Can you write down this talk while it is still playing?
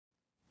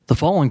The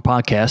following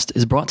podcast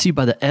is brought to you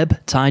by the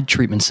Ebb Tide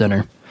Treatment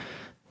Center.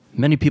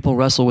 Many people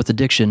wrestle with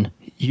addiction.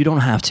 You don't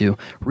have to.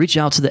 Reach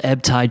out to the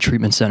Ebb Tide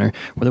Treatment Center,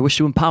 where they wish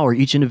to empower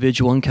each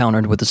individual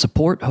encountered with the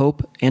support,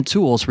 hope, and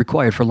tools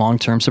required for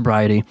long-term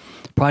sobriety,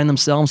 priding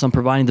themselves on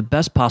providing the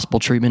best possible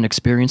treatment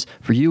experience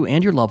for you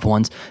and your loved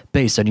ones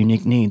based on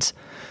unique needs.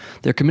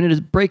 They're committed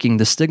to breaking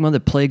the stigma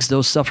that plagues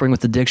those suffering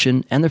with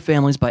addiction and their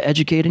families by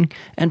educating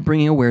and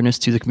bringing awareness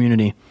to the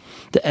community.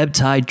 The Ebb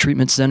Tide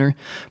Treatment Center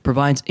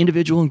provides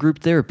individual and group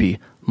therapy,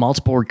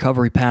 multiple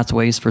recovery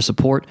pathways for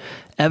support,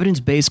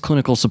 evidence-based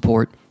clinical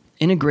support,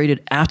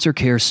 integrated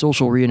aftercare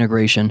social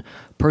reintegration,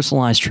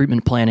 personalized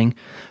treatment planning,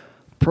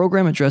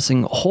 program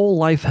addressing whole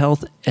life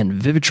health, and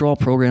Vivitrol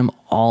program,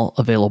 all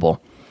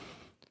available.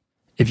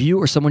 If you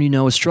or someone you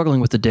know is struggling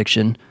with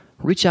addiction,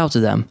 reach out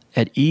to them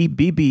at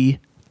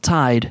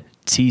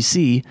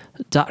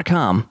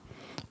ebbtidetc.com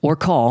or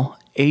call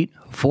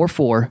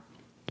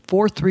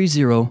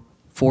 844-430-4357.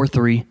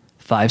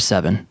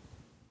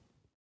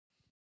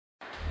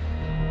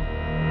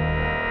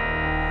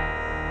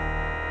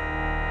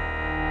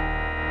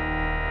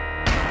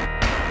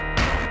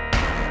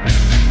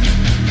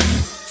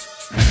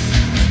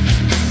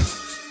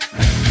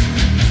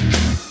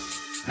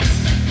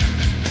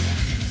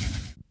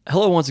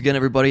 Hello once again,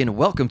 everybody, and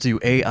welcome to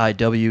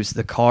AIW's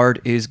The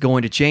Card is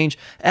Going to Change.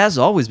 As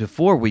always,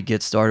 before we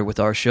get started with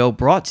our show,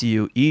 brought to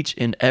you each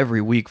and every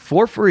week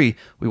for free,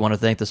 we want to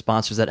thank the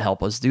sponsors that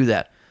help us do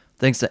that.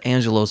 Thanks to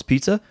Angelo's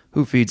Pizza,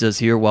 who feeds us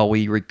here while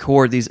we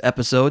record these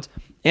episodes,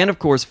 and of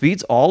course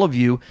feeds all of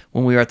you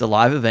when we are at the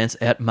live events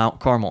at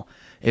Mount Carmel.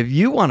 If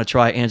you want to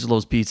try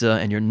Angelo's Pizza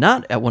and you're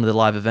not at one of the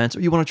live events,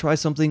 or you want to try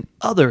something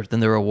other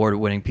than their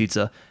award-winning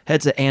pizza, head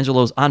to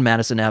Angelo's on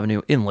Madison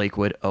Avenue in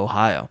Lakewood,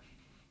 Ohio.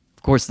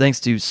 Of course, thanks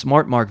to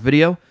Smart Mark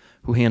Video,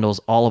 who handles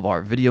all of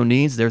our video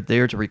needs. They're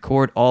there to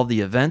record all the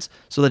events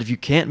so that if you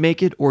can't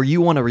make it or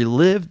you want to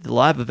relive the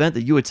live event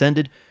that you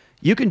attended,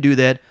 you can do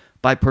that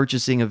by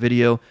purchasing a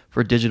video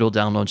for digital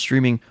download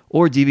streaming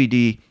or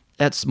DVD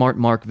at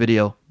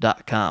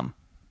smartmarkvideo.com.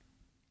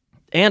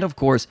 And of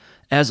course,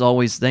 as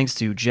always, thanks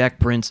to Jack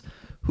Prince,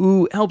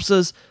 who helps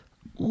us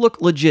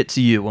look legit to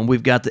you. When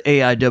we've got the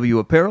AIW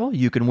apparel,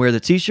 you can wear the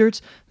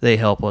t-shirts. They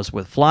help us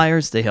with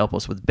flyers. They help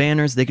us with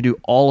banners. They can do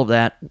all of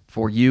that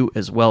for you,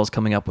 as well as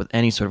coming up with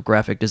any sort of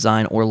graphic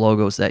design or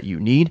logos that you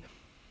need.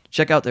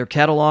 Check out their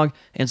catalog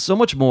and so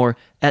much more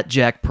at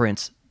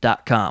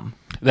jackprince.com.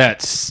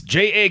 That's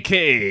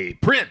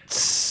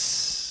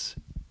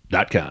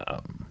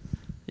jakprince.com.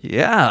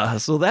 Yeah,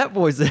 so that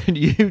voice that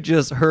you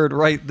just heard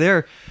right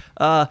there,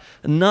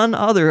 none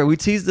other. We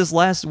teased this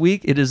last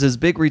week. It is his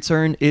big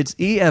return. It's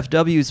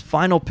EFW's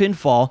final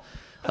pinfall,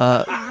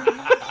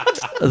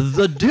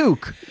 the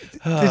Duke.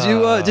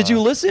 Did you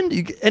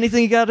listen?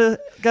 Anything you gotta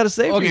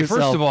say for yourself?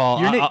 First of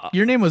all,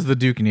 Your name was the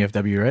Duke in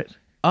EFW, right?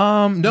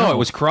 no, it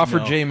was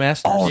Crawford J.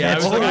 Masters. Oh, Yeah, I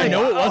was like, I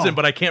know it wasn't,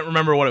 but I can't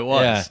remember what it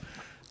was. Yeah.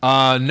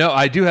 No,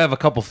 I do have a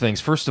couple things.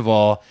 First of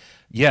all,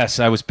 yes,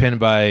 I was pinned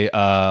by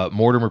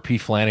Mortimer P.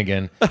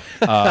 Flanagan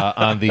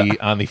on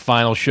the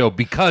final show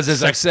because,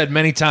 as I've said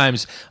many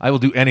times, I will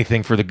do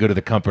anything for the good of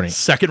the company.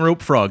 Second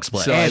rope frog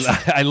splash. So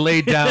I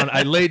laid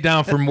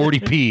down for Morty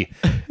P.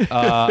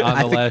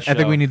 On the last show. I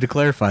think we need to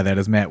clarify that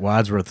as Matt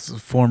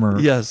Wadsworth's former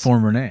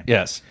name.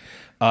 Yes.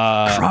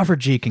 Crawford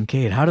G.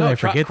 Kincaid. How did I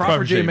forget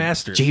Crawford that? J.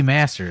 Masters. J.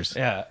 Masters.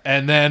 Yeah,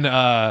 and then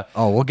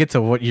We'll get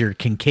to what your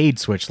Kincaid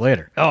switch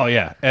later. oh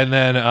yeah, and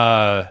then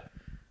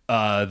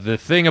the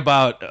thing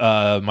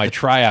about my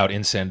tryout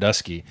in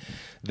Sandusky,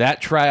 that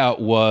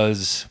tryout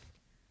was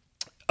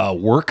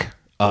work.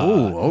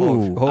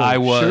 I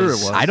was. Sure it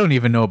was. I don't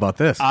even know about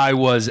this. I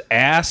was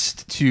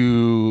asked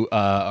to.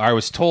 I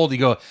was told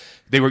you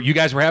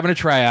guys were having a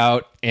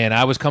tryout, and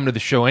I was coming to the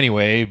show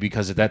anyway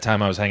because at that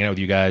time I was hanging out with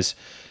you guys,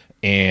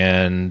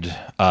 and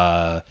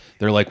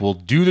they're like, "Well,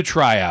 do the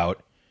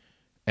tryout,"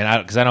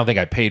 and because I don't think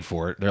I paid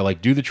for it. They're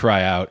like, "Do the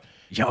tryout."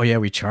 Oh yeah,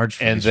 we charged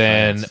for and these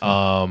then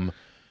tryouts.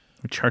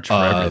 We charge for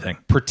everything.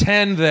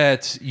 Pretend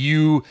that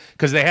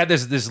because they had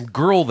this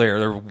girl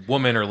there, or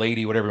woman or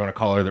lady, whatever you want to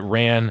call her, that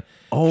ran.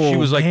 Oh, she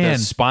was like man. the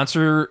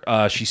sponsor.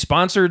 She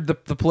sponsored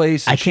the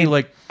place. And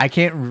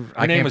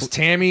her name was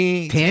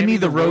Tammy. Tammy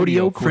the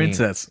Rodeo Queen.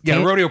 Princess. Yeah,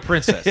 the Rodeo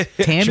Princess.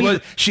 Tammy.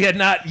 She had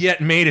not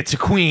yet made it to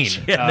Queen. She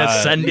hadn't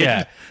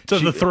ascended to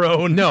the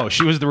throne. No,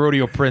 she was the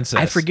Rodeo Princess.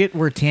 I forget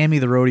where Tammy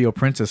the Rodeo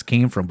Princess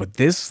came from, but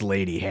this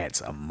lady had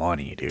some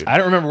money, dude. I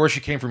don't remember where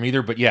she came from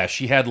either, but yeah,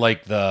 she had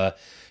like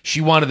she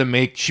wanted to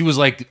make. She was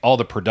like all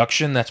the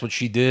production. That's what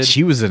she did.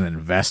 She was an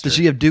investor. Did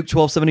she have Duke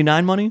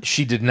 1279 money?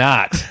 She did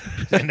not,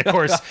 and of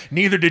course,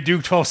 neither did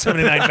Duke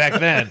 1279 back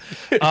then.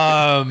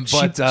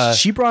 But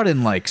she brought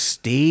in like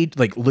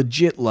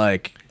legit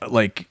like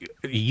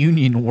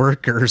union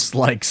workers,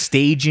 like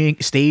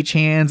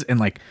stagehands, and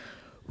like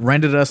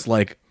rented us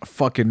like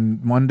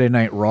fucking Monday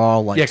Night Raw.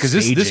 Like because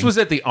this was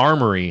at the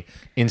Armory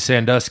in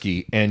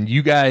Sandusky, and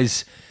you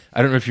guys,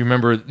 I don't know if you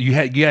remember, you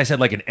guys had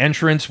like an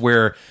entrance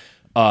where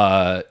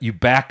you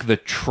back the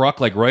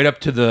truck like right up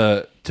to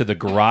the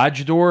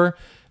garage door,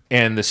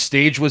 and the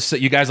stage was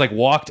set. You guys like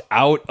walked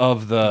out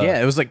of the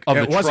Yeah, it was like of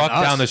the it wasn't truck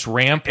us. down this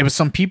ramp. It was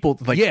some people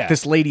like Yeah.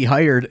 this lady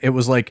hired. It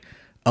was like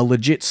a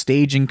legit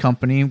staging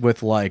company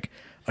with like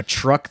a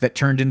truck that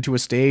turned into a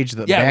stage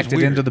that Yeah, it was backed it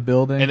weird. into the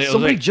building. And it was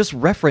Somebody like- just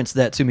referenced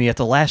that to me at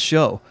the last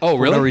show. Oh,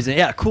 for really? no reason.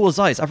 Yeah, cool as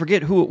ice. I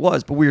forget who it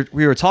was, but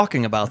we were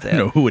talking about that. I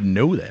don't know who would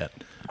know that.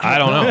 I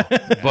don't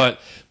know,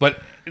 but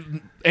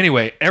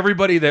anyway,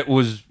 everybody that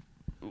was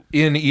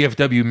in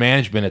EFW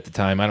management at the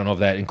time, I don't know if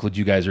that includes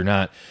you guys or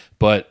not,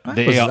 but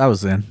I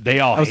was in. They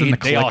all I was in the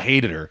they all clique.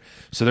 hated her.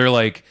 So they're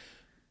like,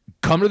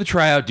 come to the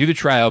tryout, do the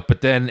tryout,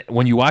 but then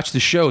when you watch the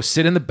show,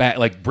 sit in the back,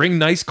 like bring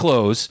nice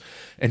clothes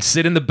and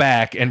sit in the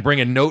back and bring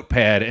a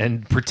notepad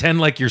and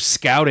pretend like you're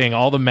scouting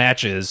all the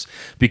matches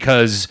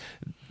because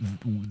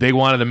they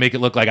wanted to make it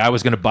look like I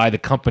was going to buy the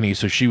company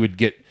so she would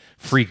get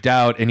freaked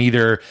out and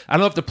either I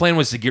don't know if the plan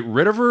was to get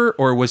rid of her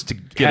or was to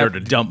Get her to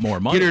dump more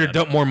money. Get her to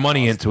dump more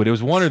money into it. It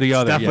was one or the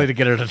other. Definitely yeah. to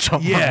get her to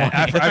jump. Yeah, more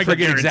money. I forget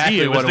guarantee exactly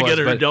it was what to it get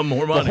her to but dump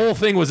more money. The whole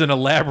thing was an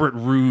elaborate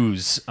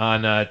ruse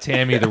on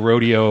Tammy, the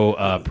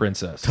rodeo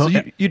princess. So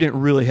you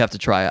didn't really have to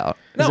try out.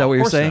 Is No, that what of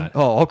you're course saying? not.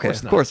 Oh, okay.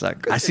 Of Of course not.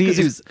 I see. 'Cause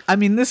he was, I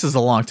mean, this is a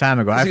long time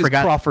ago. I he was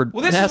forgot. Crawford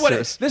Well, this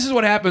Masters. is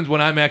what happens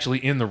when I'm actually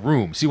in the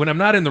room. See, when I'm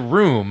not in the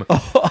room,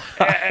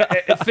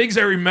 things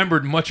I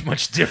remembered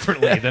much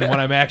differently than when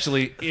I'm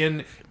actually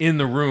in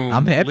the room.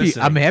 I'm happy.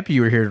 listening. I'm happy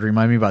you were here to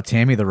remind me about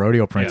Tammy, the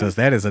rodeo princess.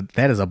 Yeah.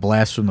 That is a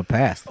blast from the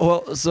past.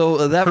 Well,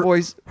 so that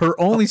voice Her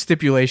only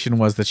stipulation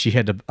was that she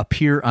had to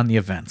appear on the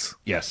events.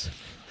 Yes.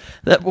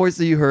 That voice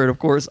that you heard, of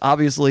course,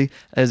 obviously,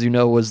 as you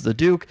know, was the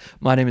Duke.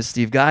 My name is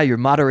Steve Guy, your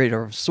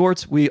moderator of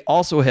sorts. We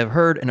also have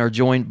heard and are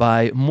joined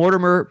by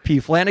Mortimer P.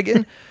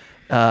 Flanagan,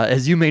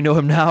 as you may know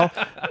him now,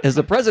 as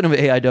the president of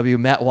AIW,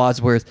 Matt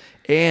Wadsworth,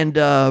 and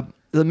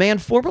the man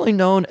formerly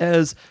known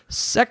as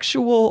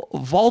Sexual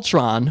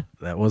Voltron,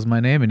 That was my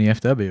name in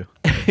EFW.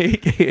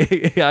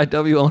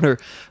 AIW owner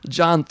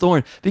John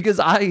Thorne. Because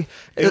The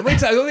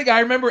only thing I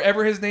remember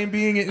ever his name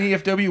being in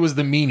EFW was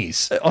the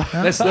Meanies.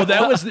 That's Well,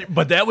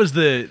 that was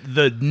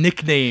the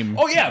nickname.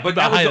 Oh yeah, but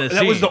that behind was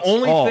the scenes.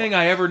 only Oh. thing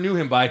I ever knew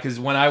him by because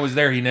when I was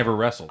there, he never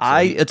wrestled. So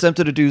I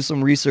attempted to do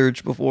some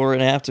research before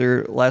and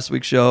after last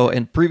week's show,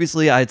 and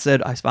previously I had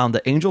said I found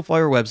the Angel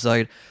Fire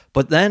website,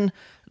 but then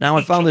now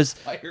I found this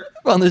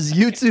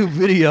YouTube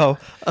video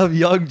of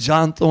young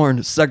John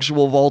Thorne,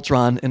 Sexual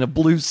Voltron, in a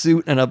blue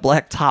suit and a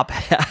black top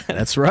hat.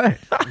 That's right.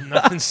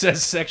 nothing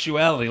says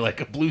sexuality like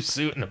a blue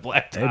suit and a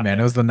black top. Hey man,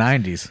 it was the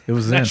 '90s. It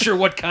was in. Not sure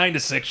what kind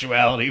of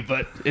sexuality,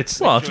 but it's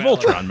Well, it's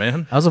sexuality. Voltron,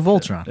 man. I was a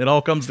Voltron. It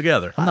all comes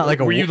together. I'm not like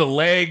a. Were you the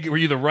leg? Were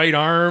you the right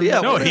arm?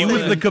 Yeah, No, what he is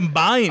was it? the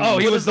combined. Oh,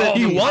 he was the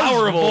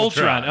power of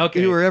Voltron. Okay.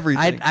 You were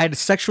everything. I had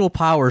sexual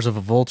powers of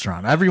a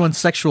Voltron. Everyone's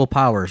sexual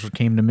powers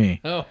came to me.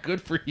 Oh,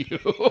 good for you.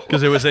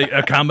 Because it was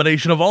a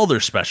combination of all their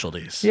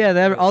specialties.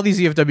 Yeah, all these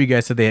EFW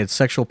guys said they had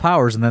sexual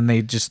powers, and then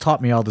they just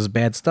taught me all this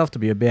bad stuff to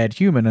be a bad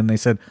human, and they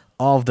said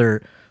all of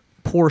their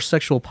poor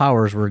sexual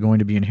powers were going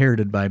to be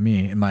inherited by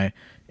me and my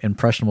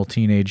impressionable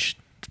teenage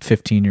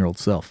 15-year-old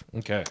self.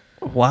 Okay.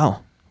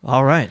 Wow.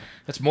 All right.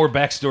 That's more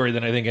backstory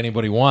than I think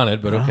anybody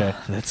wanted, but okay.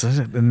 That's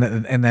it. And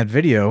that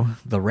video,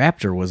 the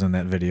Raptor was in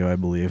that video, I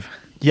believe.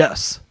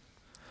 Yes.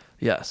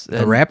 Yes. The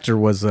Raptor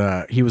was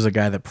he was a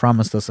guy that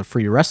promised us a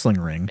free wrestling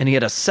ring. And he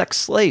had a sex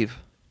slave.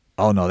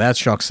 Oh no, that's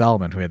Shock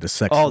Solomon who had the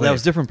sex. Oh, slave. that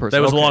was a different person.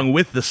 That was Okay. along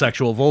with the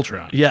sexual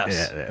Voltron.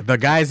 Yes. Yeah, the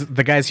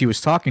guys he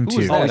was talking to. Oh,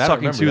 he's I don't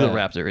talking to the remember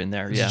that. Raptor in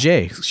there. It's Yeah.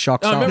 Jay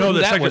Shock I don't Solomon. remember No, who the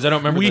that second, was. I don't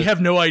remember We the- have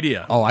no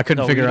idea. Oh, I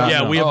couldn't No, figure we out. don't yeah,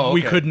 know. we Oh, we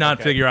okay. could not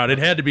Okay. figure out. It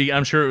had to be.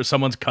 I'm sure it was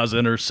someone's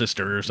cousin or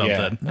sister or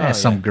something.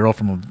 Some girl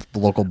from a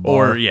local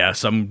bar Or yeah,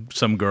 some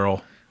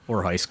girl.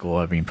 or high school.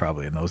 I mean,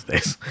 probably in those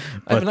days.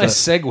 I have a nice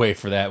segue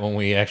for that when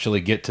we actually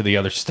get to the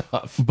other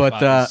stuff. But,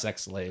 about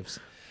sex slaves.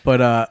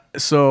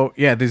 So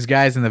yeah, these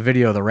guys in the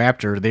video, the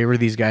Raptor, they were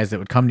these guys that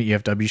would come to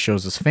EFW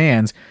shows as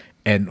fans,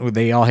 and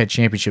they all had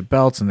championship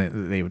belts,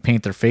 and they would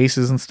paint their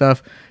faces and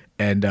stuff.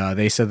 And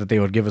they said that they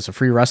would give us a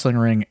free wrestling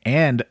ring,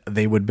 and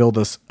they would build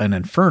us an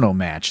Inferno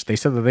match. They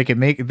said that they could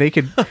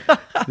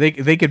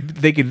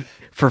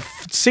for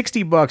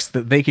 $60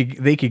 that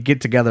they could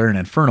get together an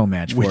Inferno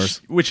match for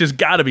us. Which has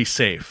got to be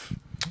safe.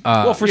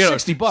 Well, for you know,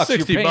 $60, $60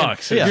 you're paying,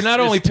 yeah. you're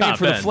not It's only paying top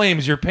for the end.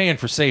 flames, you're paying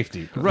for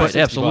safety. Right,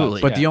 $60.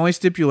 absolutely. But the only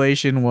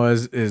stipulation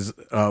is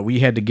we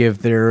had to give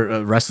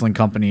their wrestling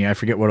company, I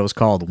forget what it was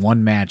called,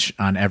 one match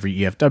on every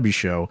EFW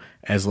show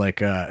as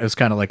like it was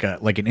kind of like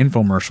an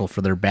infomercial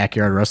for their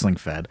backyard wrestling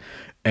fed.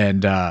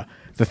 And the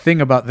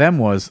thing about them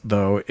was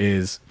though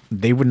is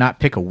they would not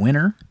pick a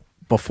winner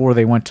before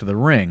they went to the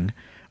ring.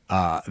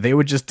 They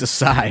would just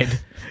decide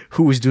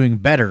who was doing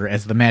better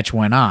as the match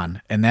went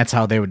on, and that's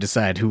how they would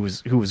decide who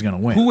was going to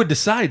win. Who would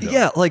decide, though?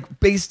 Yeah, like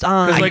based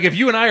on Because, like, if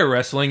you and I are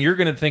wrestling, you're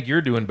going to think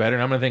you're doing better,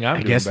 and I'm going to think I'm I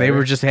doing guess better. they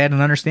were just had an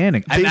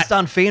understanding. based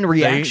on fan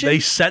reaction. They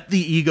set the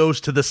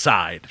egos to the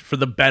side for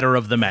the better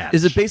of the match.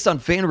 Is it based on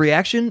fan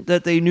reaction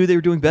that they knew they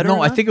were doing better? No,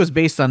 or I not? think it was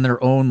based on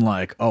their own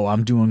like, oh,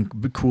 I'm doing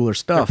cooler Their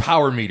stuff.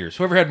 power meters.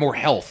 Whoever had more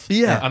health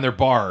Yeah. on their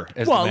bar.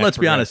 As Well, the match let's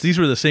be honest. progressed. These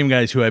were the same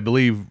guys who I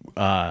believe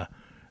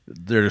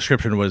their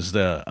description was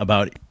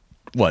about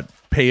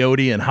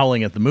peyote and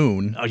Howling at the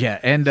Moon. Oh yeah,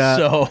 and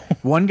So-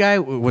 one guy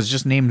was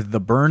just named the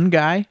Burn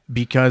Guy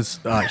because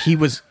he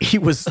was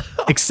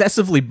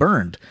excessively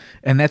burned,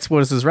 and that's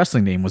what his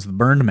wrestling name was, the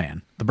Burned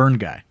Man, the Burned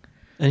Guy.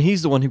 And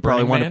he's the one who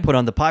probably Burning wanted Man? to put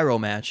on the pyro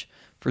match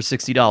for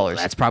 $60.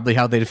 That's probably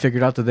how they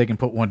figured out that they can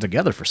put one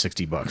together for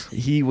 $60.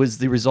 He was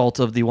the result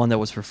of the one that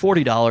was for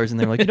 $40, and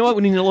they're like, you know what,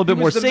 we need a little bit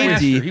more was the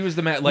safety. master. He was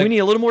the we need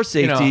a little more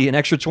safety. you know, An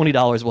extra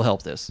 $20 will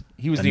help this.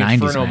 He was The the 90s,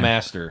 Inferno man.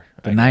 master.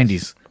 The I guess.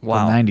 90s.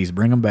 Wow. The 90s.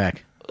 Bring them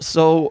back.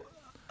 So,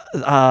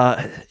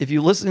 if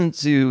you listen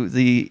to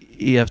the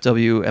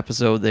EFW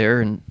episode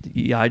there and the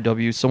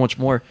EIW, so much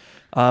more,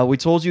 we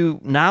told you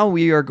now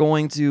we are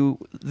going to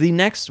the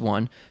next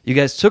one. You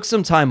guys took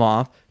some time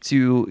off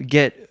to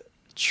get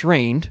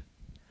trained,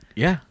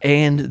 Yeah.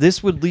 and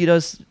this would lead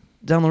us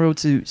down the road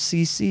to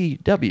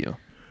CCW.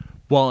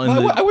 Well, and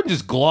Well, I wouldn't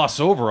just gloss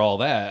over all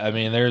that. I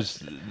mean,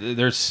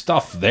 there's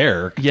stuff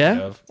there. kind Yeah,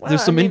 of. Well,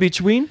 there's some I in mean,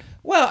 between.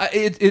 Well, I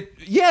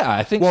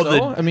think well,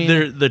 so. I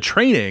mean, the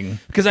training.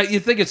 because you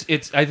think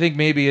it's. I think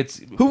maybe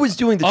it's Who was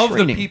doing the of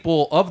training?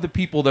 the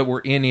people that were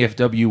in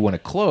EFW when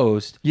it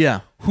closed. Yeah.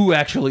 Who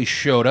actually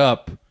showed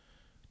up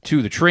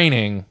to the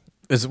training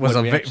It was When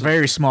a we actually-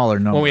 very smaller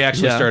number. when we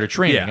actually Yeah. started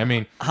training? Yeah. I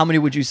mean, How many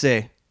would you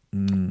say?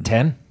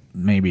 10.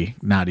 Maybe.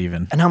 Not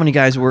even. And how many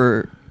guys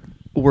were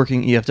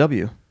working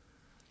EFW?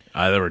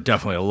 There were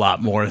definitely a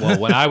lot more. Well,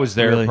 when I was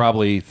there, Really?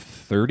 probably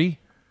 30.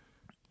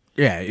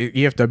 Yeah,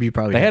 EFW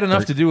probably. They had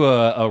enough to do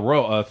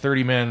a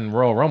 30-man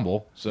Royal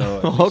Rumble. So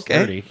at least Okay.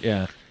 30.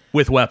 Yeah.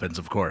 with weapons,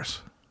 of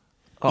course.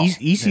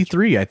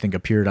 EC3, I think,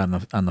 appeared on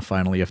the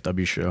final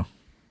EFW show.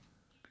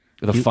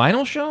 The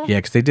final show? Yeah,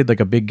 because they did like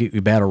a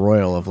big battle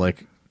royal of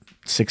like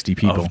 60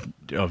 people.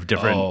 Of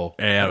different. Oh,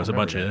 yeah, I it was a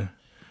bunch remember of.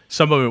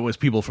 Some of it was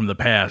people from the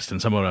past,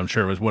 and some of it, I'm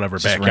sure, was whatever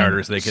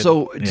backyarders they could.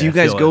 So, do you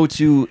guys fill go in.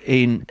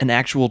 to an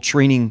actual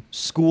training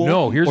school?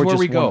 No, here's or where just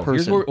we one go.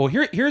 Here's person?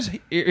 where,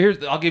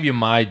 here's I'll give you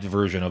my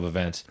version of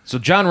events. So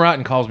John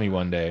Rotten calls me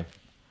one day,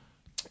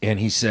 and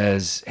he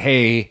says,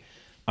 "Hey,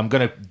 I'm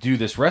gonna do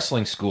this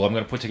wrestling school. I'm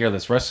gonna put together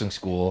this wrestling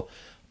school.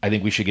 I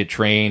think we should get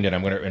trained,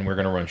 and we're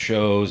gonna run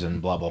shows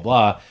and blah blah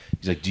blah."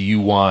 He's like, "Do you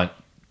want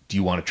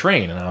to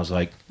train?" And I was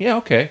like, "Yeah,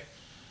 okay."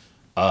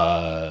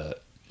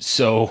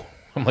 So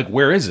I'm like,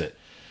 "Where is it?"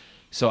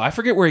 So I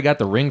forget where he got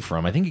the ring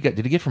from. I think did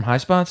he get from High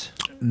Spots?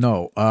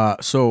 No,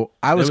 so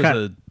I was kind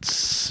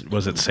of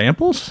Was it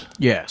samples?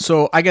 yeah.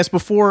 So I guess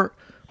before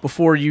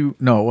you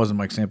no, it wasn't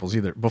Mike Samples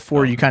either.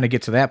 Before you kind of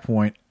get to that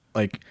point,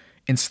 like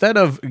instead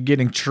of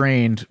getting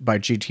trained by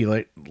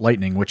GT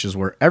Lightning, which is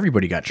where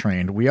everybody got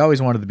trained, we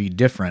always wanted to be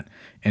different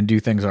and do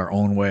things our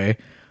own way.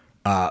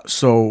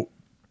 So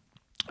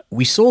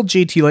we sold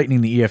JT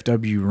Lightning the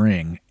EFW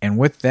ring, and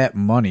with that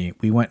money,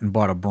 we went and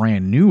bought a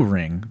brand new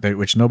ring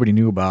which nobody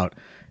knew about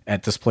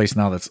at this place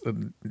now that's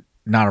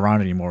not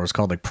around anymore. It was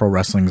called like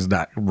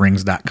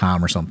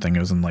ProWrestlingRings.com or something. It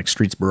was in like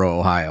Streetsboro,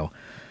 Ohio.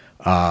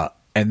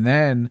 And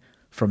then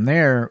from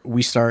there,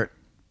 we start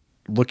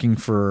looking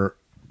for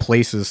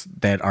places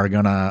that are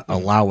going to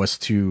allow us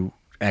to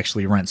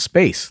actually rent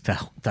space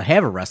to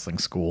have a wrestling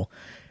school.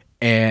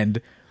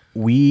 And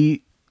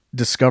we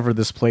discovered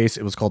this place.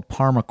 It was called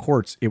Parma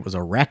Courts. It was a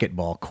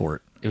racquetball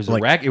court. It was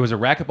like, it was a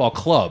racquetball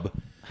club.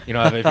 You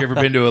know, if you've ever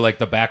been to like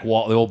the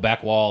old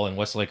back wall in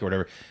Westlake or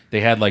whatever, they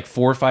had like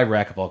 4 or 5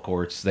 racquetball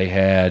courts. They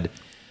had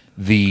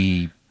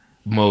the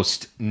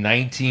most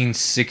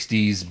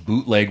 1960s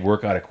bootleg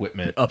workout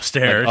equipment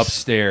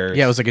Upstairs.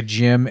 Yeah, it was like a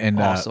gym and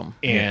Awesome.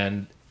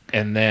 and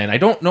then I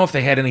don't know if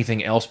they had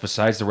anything else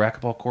besides the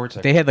racquetball courts.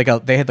 They had like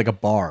a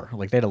bar,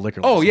 like they had a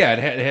liquor. Oh license. yeah,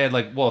 it had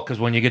like because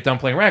when you get done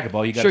playing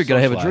racquetball, you got Sure, you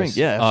gotta have a drink.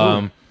 Yeah,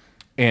 absolutely.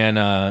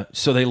 and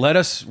so they let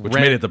us Which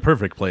rent, made it the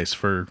perfect place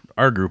for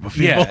our group of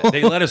people. yeah,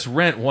 they let us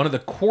rent one of the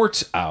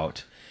courts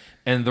out,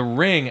 and the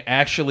ring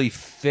actually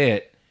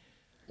fit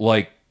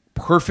like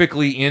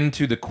perfectly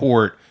into the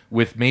court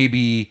with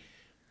maybe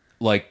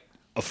like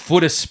a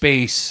foot of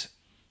space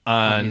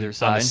on either the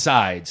side.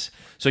 sides.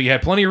 So you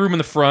had plenty of room in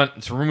the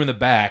front, some room in the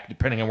back,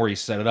 depending on where you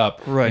set it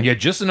up. Right. And you had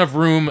just enough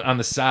room on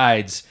the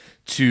sides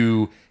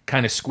to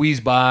kind of squeeze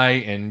by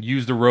and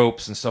use the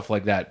ropes and stuff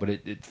like that. But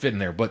it fit in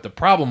there. But the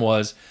problem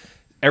was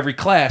every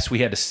class we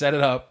had to set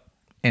it up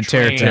and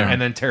tear it train, down.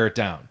 and then tear it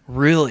down.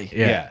 Really?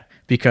 Yeah.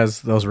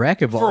 Because those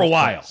racquetball For a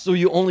while. So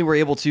you only were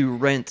able to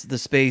rent the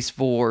space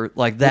for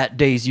like that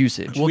day's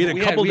usage. We had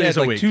a couple days a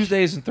like week.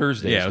 Tuesdays and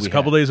Thursdays. Yeah, it was a we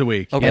couple had. days a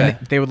week. Okay.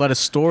 And they would let us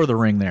store the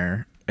ring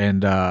there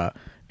and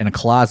in a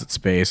closet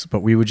space, but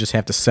we would just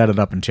have to set it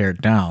up and tear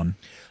it down.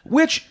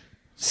 Which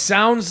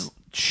sounds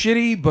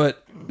shitty,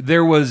 but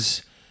there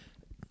was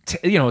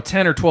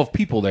 10 or 12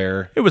 people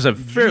there. It was a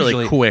fairly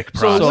usually. quick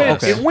So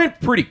process. it went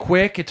pretty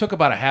quick. It took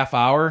about a half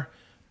hour,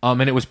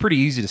 and it was pretty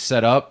easy to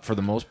set up for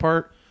the most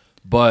part.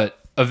 But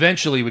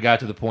eventually, we got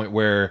to the point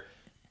where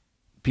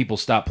people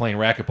stopped playing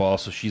racquetball.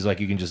 So she's like,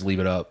 "You can just leave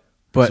it up."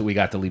 But- so we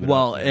got to leave it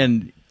Well, up.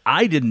 and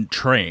I didn't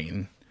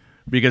train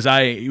because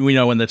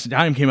when the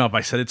time came up,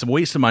 I said it's a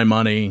waste of my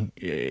money.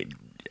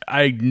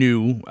 I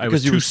knew I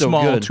was Because you too were so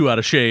small, good. too out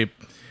of shape.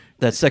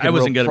 That second I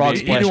wasn't rope gonna frog be-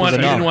 splash You was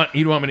didn't enough.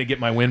 want me to get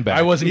my win back.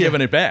 I wasn't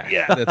giving it back.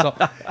 Yeah, that's all.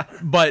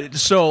 But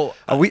so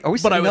Are we but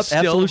setting I up was still,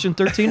 Absolution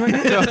 13 right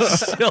now? I was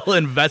still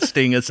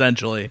investing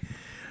essentially.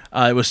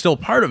 It was still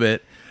part of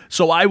it.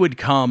 So I would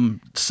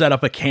come, set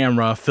up a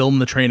camera, film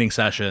the training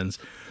sessions.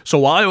 So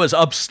while I was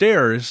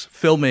upstairs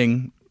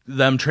filming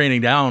them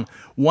training down,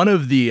 one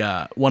of the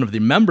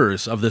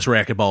members of this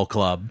racquetball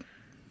club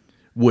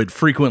would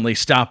frequently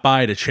stop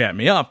by to chat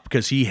me up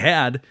because he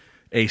had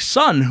a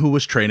son who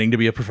was training to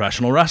be a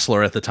professional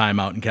wrestler at the time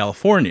out in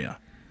California.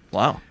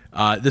 Wow.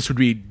 This would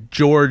be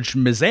George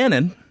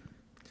Mizanin,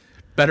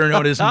 better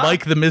known as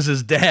Mike the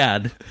Miz's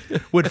dad,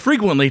 would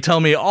frequently tell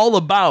me all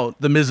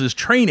about the Miz's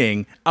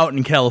training out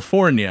in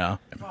California.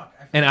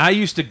 And I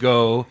used to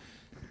go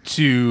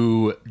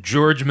to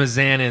George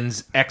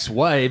Mazanin's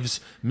ex-wife's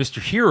Mr.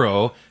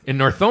 Hero in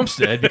North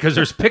Homestead because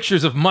there's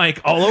pictures of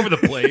Mike all over the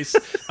place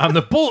on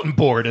the bulletin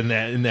board in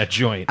that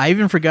joint. I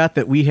even forgot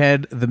that we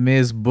had the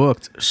Miz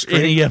booked In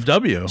straight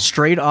EFW.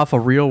 straight off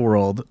of Real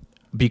World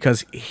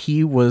because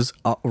he was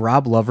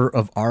Rob Lover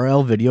of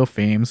RL Video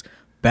Fame's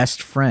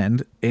best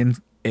friend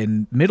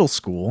in middle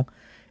school,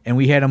 and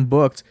we had him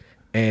booked.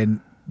 And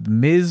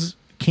Miz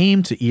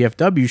came to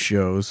EFW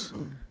shows,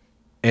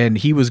 and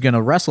he was going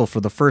to wrestle for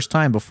the first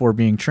time before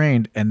being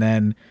trained, and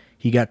then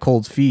he got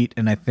cold feet,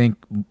 and I think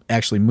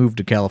actually moved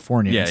to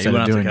California. Yeah, he instead went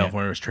of out to doing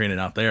California, was training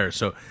out there.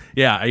 So,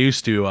 yeah, I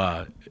used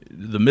to,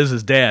 the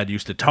Miz's dad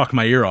used to talk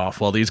my ear off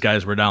while these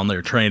guys were down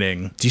there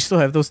training. Do you still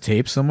have those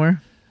tapes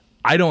somewhere?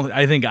 I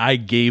think I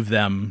gave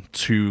them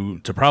to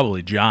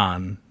probably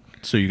John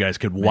so you guys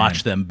could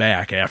watch them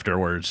back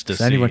afterwards to So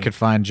see. anyone could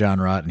find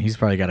John Rotten. He's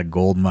probably got a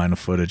gold mine of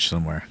footage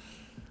somewhere.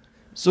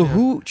 So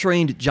who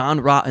trained John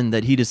Rotten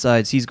that he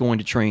decides he's going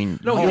to train?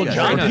 No, you well, guys?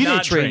 John Or did he not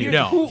didn't train train. you.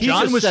 No, He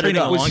John just was set it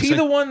training up. Was he alongside-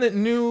 the one that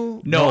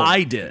knew? No,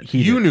 I did.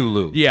 You knew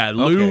Lou. Yeah,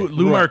 Lou Okay.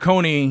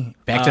 Marconi.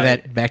 Back to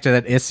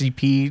that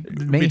SCP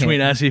mayhem.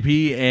 Between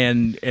SCP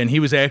and he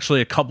was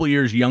actually a couple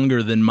years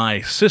younger than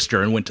my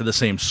sister and went to the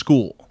same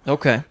school.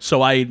 Okay.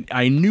 So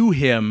I knew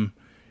him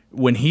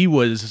when he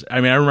was.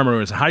 I mean, I remember when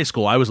I was in high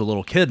school. I was a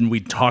little kid, and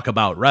we'd talk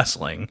about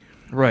wrestling.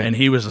 Right. And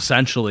he was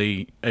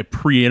essentially a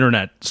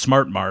pre-internet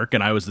smart mark,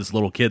 and I was this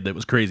little kid that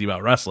was crazy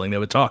about wrestling that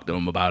would talk to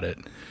him about it.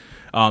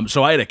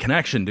 So I had a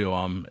connection to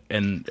him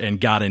and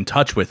got in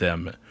touch with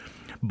him.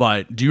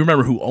 But do you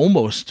remember who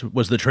almost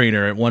was the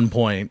trainer at one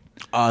point?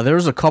 There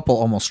was a couple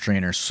almost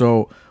trainers.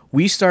 So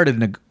we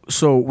started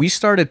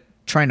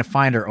trying to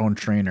find our own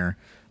trainer.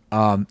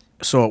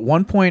 So at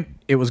one point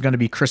it was going to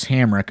be Chris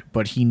Hamrick,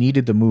 but he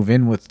needed to move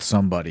in with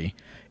somebody,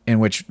 in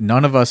which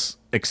none of us,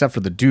 except for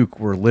the Duke,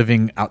 were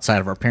living outside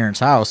of our parents'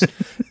 house.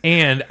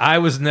 And I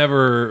was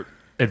never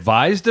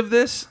advised of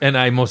this, and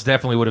I most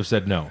definitely would have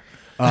said no.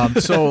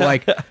 So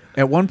like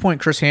at one point,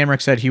 Chris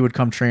Hamrick said he would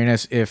come train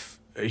us if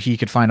he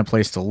could find a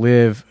place to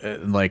live,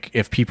 like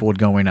if people would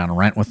go in on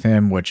rent with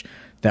him, which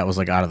that was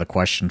like out of the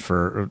question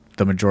for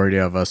the majority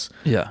of us.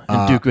 Yeah.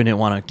 And Duke didn't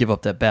want to give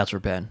up that bachelor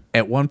pad.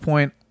 At one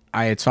point,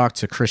 I had talked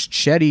to Chris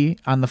Chetty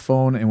on the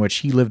phone, in which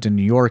he lived in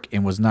New York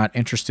and was not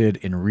interested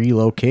in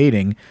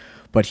relocating,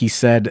 but he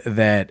said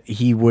that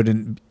he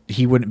wouldn't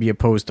be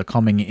opposed to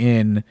coming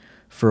in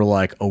for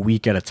like a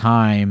week at a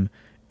time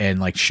and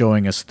like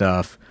showing us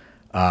stuff,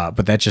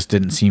 but that just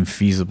didn't seem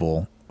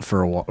feasible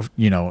for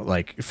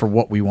like for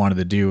what we wanted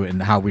to do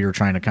and how we were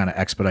trying to kind of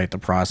expedite the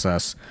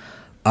process.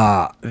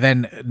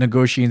 Then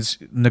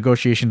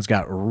negotiations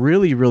got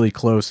really, really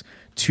close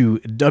to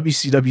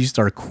WCW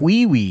star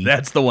Kwee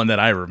That's the one that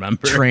I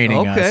remember. training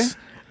Okay.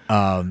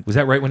 us. Was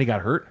that right when he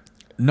got hurt?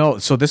 No,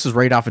 so this is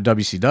right off of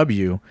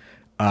WCW.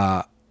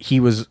 He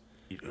was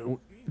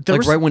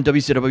Right when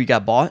WCW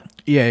got bought?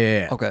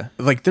 yeah. Okay.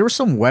 Like there was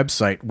some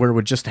website where it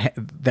would just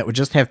that would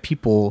just have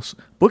people's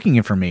booking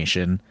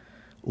information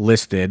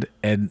listed,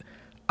 and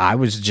I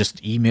was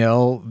just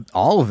email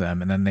all of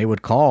them, and then they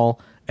would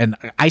call. And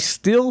I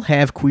still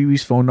have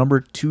Kwee-wee's phone number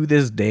to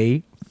this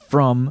day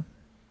from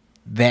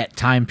that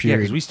time Yeah, period.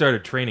 because we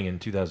started training in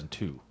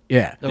 2002.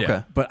 Yeah.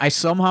 Okay. But I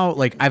somehow,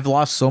 like, I've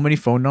lost so many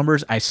phone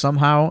numbers.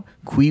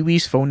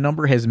 Kwee-wee's phone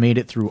number has made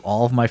it through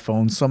all of my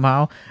phones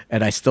somehow,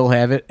 and I still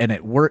have it, and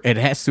it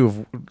has to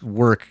have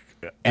worked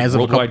as of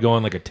a Worldwide couple, go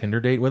on like a Tinder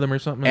date with him or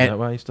something? Is that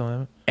why you still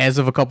have it? as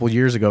of a couple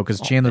years ago,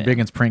 because Chandler man.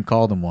 Biggins prank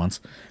called him once,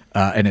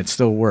 and it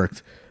still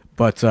worked.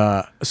 But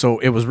so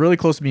it was really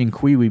close to being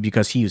Kwee-wee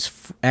because he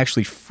was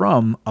actually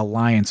from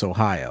Alliance,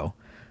 Ohio.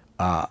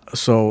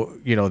 So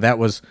that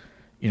was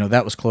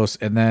close,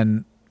 and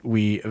then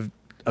we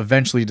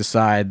eventually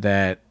decide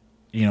that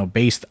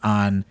based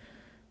on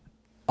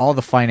all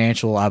the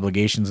financial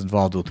obligations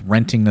involved with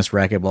renting this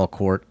racquetball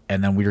court,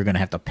 and then we were going to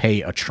have to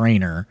pay a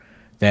trainer,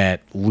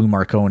 that Lou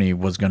Marconi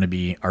was going to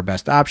be our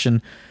best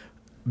option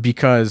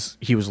because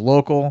he was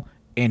local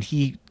and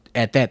he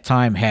at that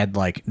time had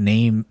like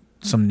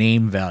some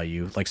name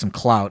value, like some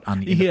clout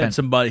on the He independent. had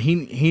somebody.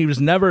 He was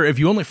never. If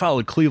you only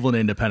followed Cleveland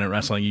independent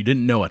wrestling, you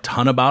didn't know a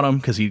ton about him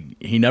because he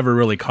never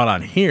really caught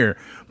on here.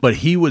 But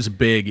he was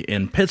big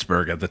in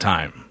Pittsburgh at the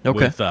time.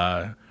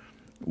 Okay.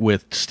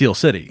 With Steel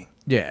City.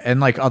 Yeah, and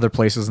like other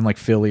places in like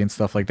Philly and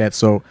stuff like that.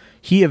 So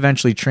he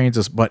eventually trains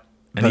us, but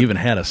And he even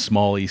had a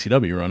small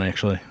ECW run,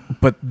 actually.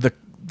 but the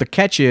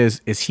catch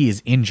is he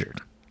is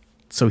injured,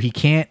 so he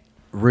can't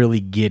really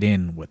get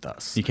in with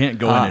us. You can't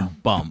go in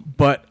and bump.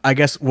 But I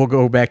guess we'll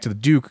go back to the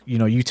Duke. You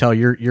know, you tell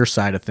your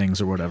side of things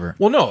or whatever.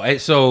 Well, no.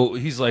 So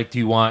he's like, "Do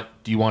you want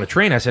to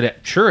train?" I said,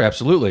 "Sure,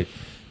 absolutely."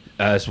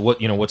 So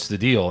what's the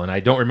deal? And I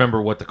don't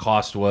remember what the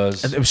cost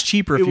was. It was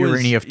cheaper if you were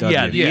an EFW.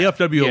 Yeah, the Yeah.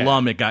 EFW Yeah.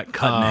 alum, it got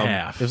cut in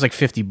half. It was like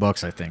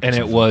 $50, I think. or And it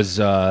something.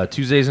 was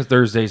Tuesdays and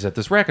Thursdays at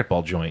this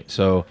racquetball joint.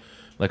 So,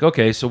 like,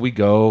 okay, so we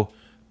go,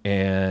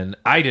 and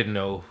I didn't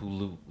know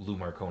who Lou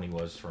Marconi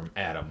was from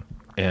Adam,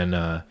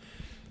 and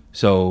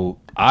so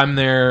I'm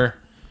there,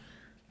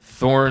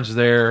 Thorne's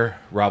there,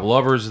 Rob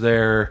Lover's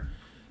there,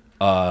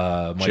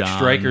 Mike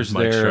Stryker's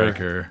Mike there,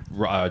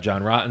 Stryker.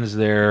 John Rotten's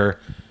there,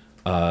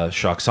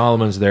 Shock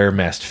Solomon's there,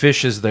 Masked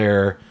Fish is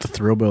there, the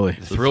Thrillbilly,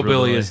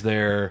 Thrillbilly is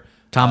there,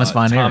 Thomas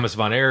Von Erich. Thomas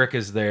Von Erich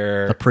is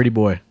there. the pretty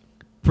boy.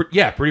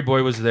 Pretty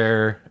Boy was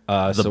there.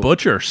 The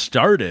Butcher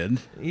started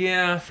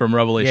Yeah. from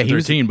Revelation Yeah, he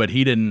was- 13, but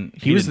he didn't.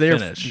 He was didn't there.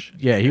 Finish.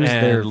 Yeah, he was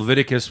and there.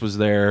 Leviticus was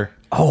there.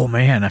 Oh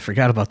man, I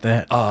forgot about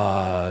that.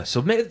 So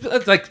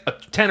that's like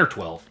 10 or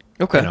 12.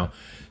 Okay. You know?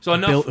 So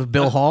enough.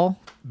 Bill Hall.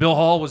 Bill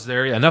Hall was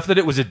there. Yeah, enough that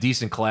it was a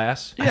decent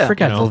class. I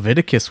forgot you know.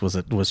 Leviticus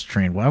was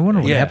trained. Well, I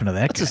wonder what Yeah. happened to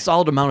that That's guy. a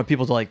solid amount of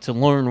people to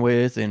learn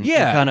with and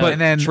Yeah, kind but- of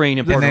then train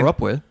and partner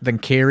up with. Then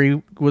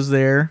Carrie was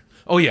there.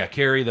 Oh, yeah.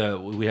 Carrie,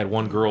 we had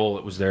one girl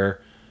that was there.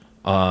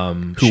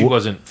 She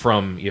wasn't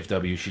from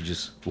EFW. She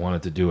just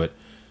wanted to do it.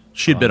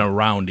 She'd been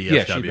around EFW.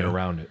 Yeah, she'd been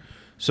around it.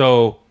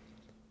 So,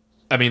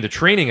 I mean, the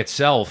training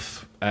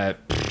itself, it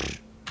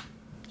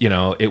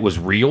was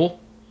real.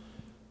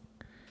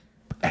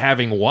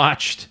 Having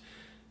watched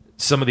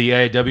some of the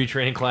AIW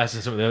training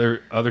classes, some of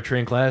the other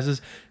training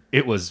classes,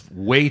 it was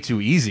way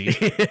too easy.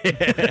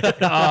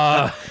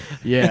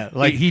 Yeah,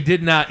 like he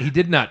did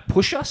not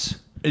push us.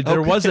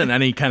 There wasn't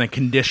any kind of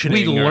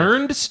conditioning. We or-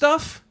 learned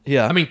stuff.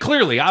 Yeah. I mean,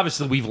 clearly,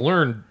 obviously, we've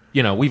learned.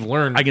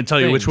 I can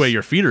tell you which things. way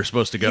your feet are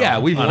supposed to go. Yeah,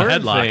 we've on a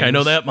learned headlock. I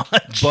know things. that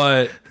much.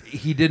 But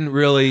he didn't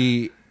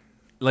really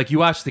like. You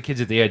watch the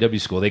kids at the AIW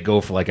school; they go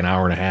for like an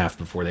hour and a half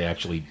before they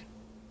actually,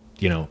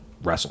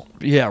 wrestle.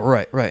 Yeah,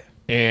 right.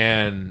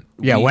 And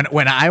yeah, we-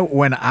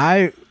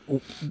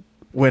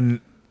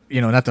 when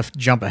not to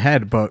jump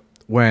ahead, but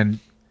when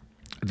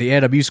the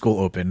AW school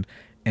opened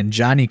and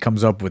Johnny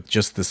comes up with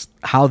just this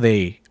how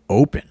they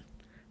open,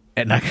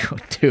 and I go,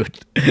 dude,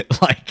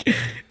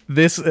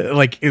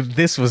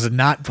 this was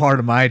not part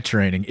of my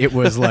training. It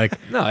was like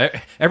no,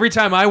 every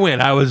time I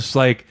went, I was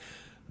like,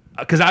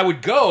 because I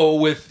would go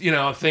with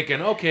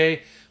thinking,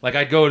 okay, like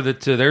I'd go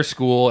to their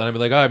school and I'd be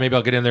like, all right, maybe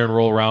I'll get in there and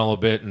roll around a little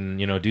bit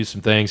and do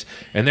some things,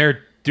 and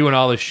they're doing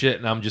all this shit,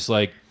 and I'm just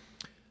like,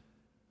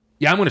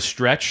 yeah, I'm going to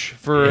stretch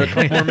for a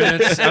couple more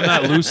minutes. I'm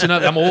not loose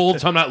enough. I'm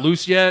old, so I'm not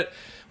loose yet,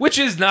 which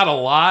is not a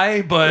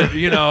lie, but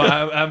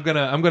I'm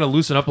gonna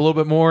loosen up a little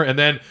bit more. And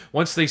then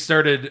once they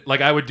started, like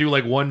I would do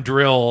like one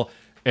drill,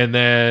 and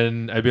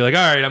then I'd be like,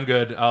 all right, I'm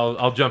good.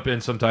 I'll jump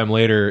in sometime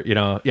later.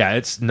 Yeah,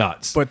 it's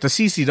nuts. but the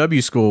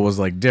CCW school was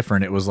like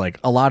different. It was like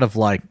a lot of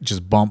like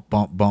just bump.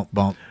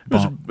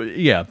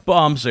 yeah,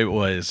 bumps. It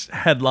was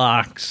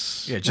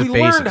headlocks. Yeah, just we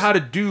basics. learned how to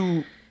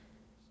do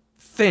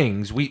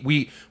things.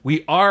 We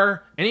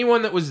are,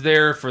 anyone that was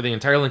there for the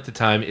entire length of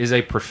time is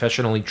a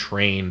professionally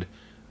trained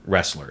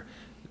wrestler.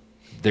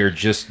 They're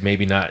just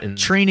maybe not in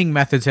Training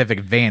methods have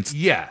advanced.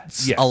 Yeah,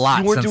 a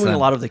lot. You weren't since doing then. a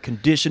lot of the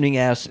conditioning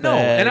aspects. No,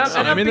 and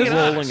I'm the being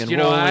rolling honest.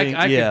 and I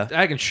rolling. Yeah.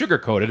 can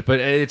sugarcoat it, but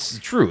it's the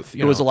truth.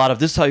 It was a lot of,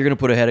 this is how you're going to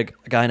put a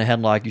guy in a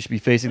headlock. You should be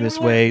facing this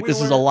way. we This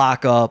is a learned-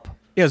 lockup.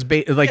 Yeah,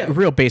 it was Yeah.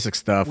 real basic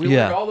stuff. We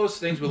Yeah. learned all those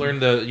things. We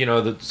learned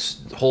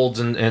the holds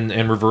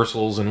and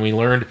reversals, and we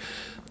learned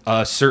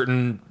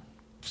certain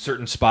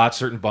spots,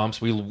 certain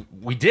bumps.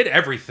 We did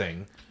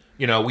everything.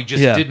 We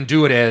just Yeah. didn't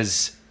do it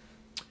as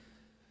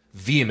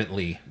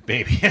vehemently,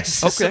 maybe, as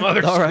some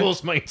other all right.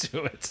 schools might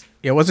do it.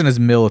 Yeah, it wasn't as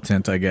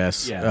militant, I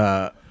guess.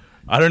 Yeah.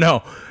 I don't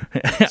know.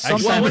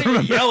 Well, when you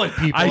yell at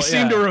people, I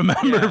seem to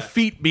remember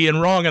feet being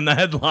wrong on the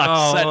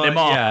headlock, setting him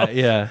off.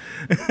 Yeah.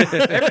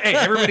 Hey,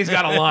 everybody's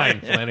got a line,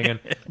 Flanagan.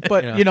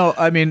 But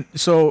I mean,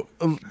 so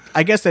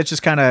I guess that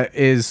just kind of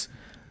is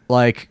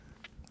like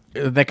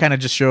that kind of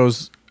just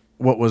shows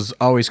what was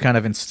always kind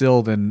of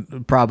instilled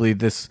in probably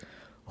this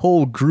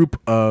whole group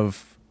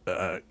of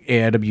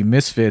AIW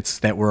misfits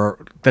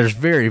there's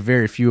very,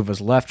 very few of us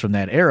left from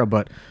that era,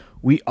 but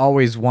we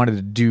always wanted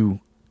to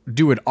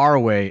do it our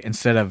way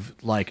instead of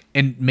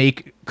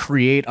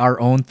create our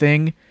own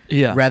thing,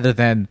 rather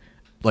than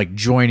like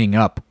joining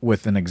up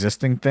with an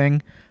existing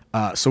thing.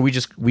 So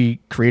we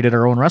created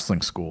our own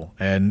wrestling school,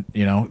 and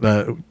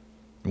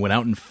Went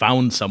out and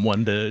found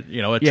someone to,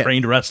 a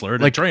trained wrestler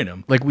to train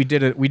him. Like we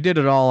did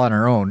it all on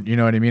our own. You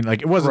know what I mean?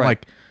 Like it wasn't Right.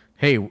 like,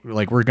 hey,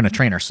 like we're gonna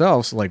train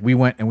ourselves. Like we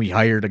went and we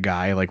hired a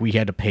guy. Like we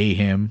had to pay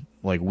him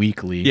like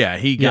weekly. Yeah,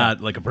 he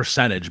got like a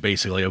percentage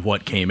basically of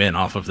what came in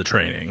off of the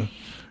training.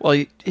 Well,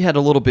 you had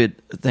a little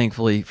bit,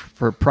 thankfully,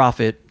 for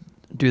profit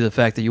due to the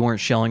fact that you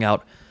weren't shelling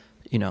out,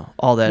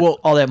 all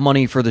that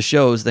money for the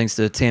shows thanks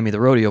to Tammy the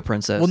Rodeo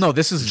Princess. Well, no,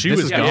 this is She this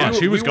was is gone. gone.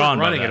 She was we gone weren't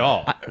by running then. at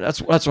all.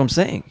 That's what I'm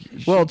saying.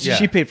 Well,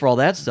 She paid for all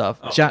that stuff.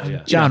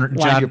 John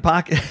Line your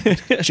pocket.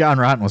 John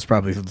Rotten was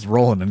probably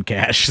rolling in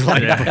cash.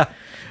 Like,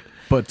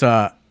 but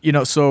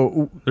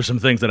so There's some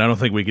things that I don't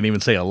think we can even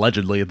say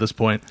allegedly at this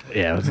point.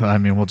 yeah, I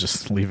mean, we'll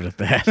just leave it at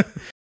that.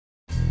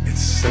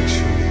 It's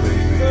sexual, baby.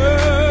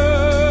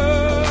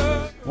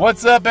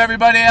 What's up,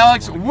 everybody?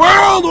 Alex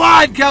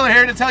Worldwide Keller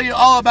here to tell you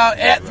all about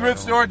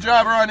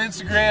 @ThriftStoreJobber on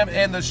Instagram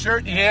and the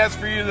shirt he has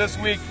for you this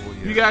week.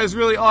 You guys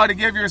really ought to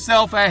give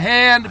yourself a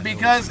hand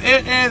because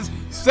it is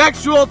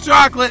Sexual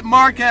Chocolate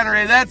Mark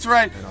Henry. That's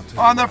right.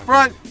 On the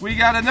front, we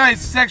got a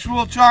nice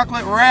sexual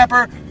chocolate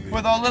wrapper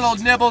with a little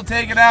nibble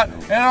taken out.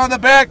 And on the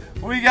back,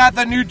 we got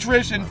the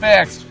nutrition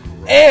facts.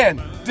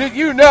 And did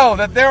you know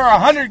that there are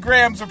 100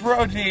 grams of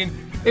protein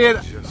in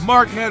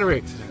Mark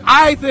Henry?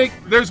 I think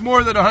there's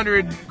more than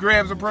 100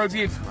 grams of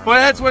protein, but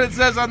that's what it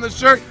says on the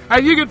shirt.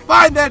 And you can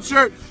find that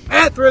shirt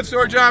at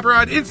 @ThriftStoreJobber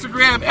on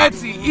Instagram,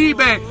 Etsy,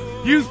 eBay.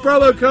 Use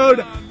promo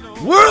code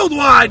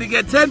WORLDWIDE to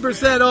get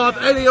 10% off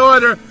any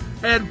order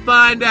and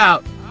find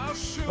out.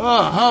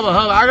 Oh, hubba.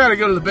 I gotta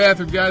go to the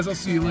bathroom, guys. I'll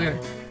see you later.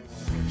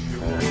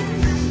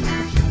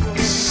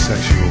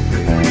 Sexual,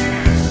 baby.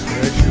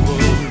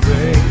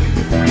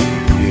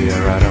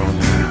 Yeah, right on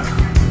now.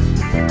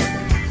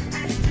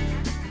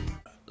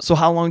 So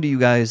how long do you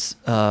guys?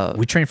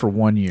 We trained for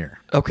 1 year.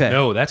 Okay.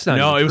 No, that's not.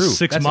 No, even it was true.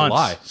 6 That's months. A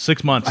lie.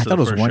 6 months. I to thought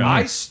the it was first 1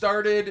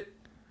 shot. year.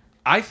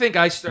 I think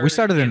I started. We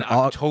started in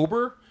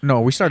October.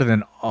 No, we started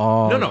in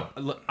No.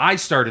 I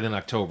started in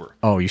October.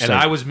 Oh, you and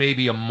started- I was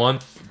maybe a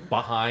month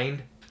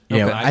behind.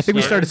 Yeah, when I think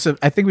we started.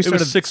 It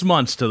was 6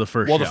 months to the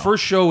first Well, show. the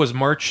first show was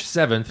March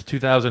 7th,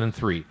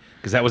 2003,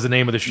 because that was the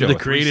name of the show. the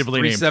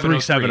creatively named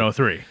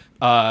 3703.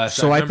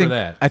 So I remember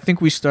that. I think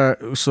we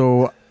start.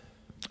 So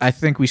I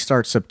think we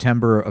start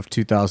September of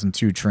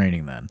 2002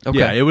 training. Then Okay.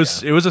 Yeah, it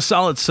was a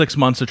solid 6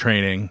 months of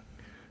training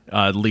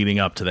leading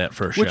up to that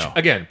first Which, show.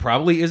 again,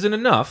 probably isn't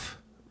enough,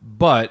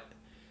 but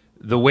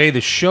the way the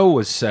show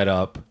was set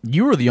up,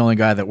 you were the only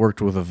guy that worked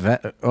with a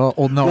vet.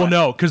 Oh no, Well,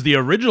 no, because the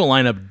original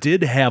lineup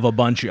did have a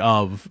bunch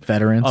of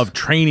Veterans? of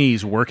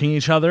trainees working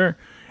each other.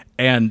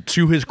 And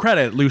to his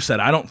credit, Lou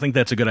said, "I don't think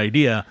that's a good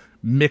idea.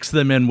 Mix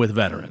them in with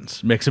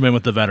veterans. Mix them in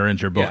with the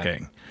veterans you're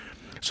booking."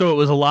 So it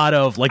was a lot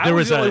of like there I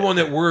was was the only one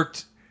that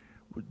worked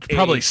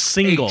probably a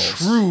singles.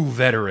 true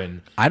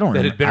veteran. I don't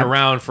that had been remember-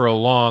 around for a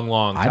long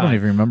time. I don't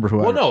even remember who.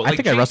 Well, no, I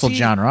think I wrestled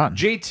John Rotten.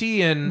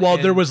 JT and Well,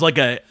 and, there was like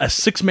a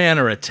 6-man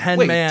or a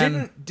 10-man.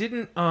 Wait,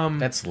 didn't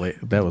That's late.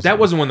 that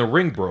wasn't when the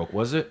ring broke,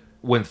 was it?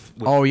 When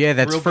Oh yeah,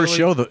 that's Thrill first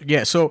Billy? show.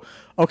 Yeah. So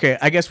okay,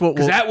 I guess what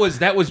we'll, Because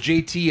that was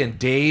JT and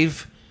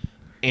Dave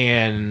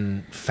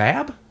and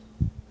Fab.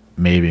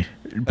 maybe.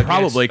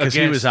 Probably because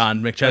he Against- was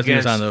on. McChesney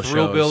was on those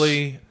Thrill shows.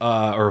 Billy,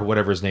 or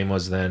whatever his name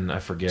was then. I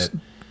forget.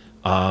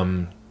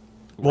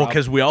 Well,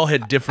 because we all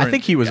had different. I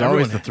think he was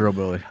always everyone- the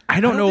Thrillbilly. I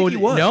don't know. think he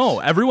was. No,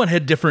 everyone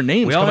had different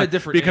names. We all coming- had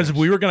different because names.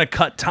 we were going to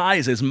cut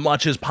ties as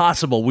much as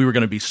possible. We were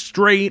going to be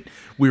straight.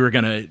 We were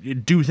going to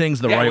do things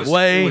the Yeah, right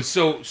way. It was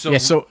so Yeah,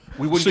 so-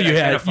 we wouldn't So get you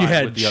identified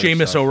had with the other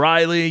Seamus stuff.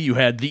 O'Reilly. You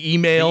had the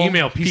email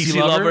PC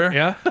lover.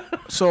 Yeah.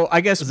 So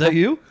I guess Is that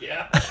you?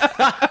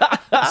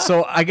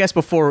 so I guess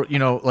before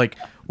like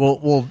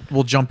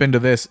we'll jump into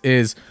this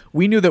is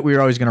we knew that we were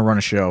always going to run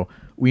a show.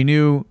 We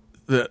knew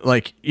that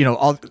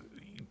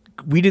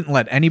we didn't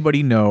let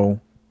anybody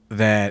know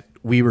that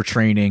we were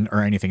training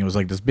or anything. It was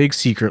like this big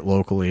secret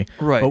locally.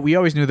 Right. But we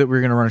always knew that we were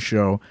going to run a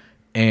show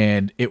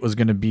and it was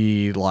going to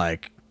be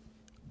like,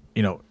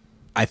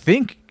 I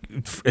think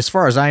as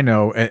far as I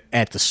know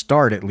at the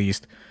start, at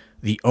least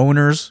the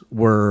owners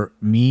were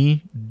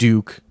me,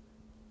 Duke,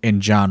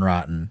 and John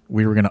Rotten.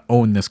 We were going to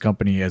own this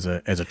company as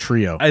a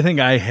trio. I think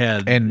I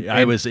had. And-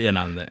 I and- was in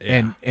on that.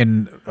 Yeah.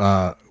 and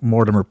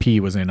Mortimer P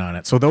was in on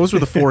it. So those were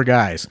the four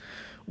guys.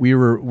 We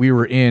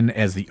were in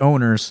as the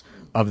owners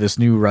of this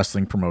new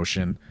wrestling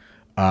promotion,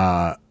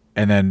 and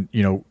then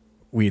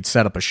we had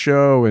set up a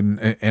show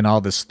and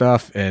all this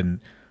stuff, and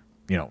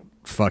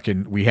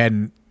fucking we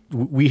hadn't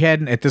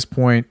at this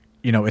point.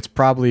 It's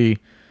probably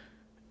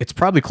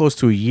close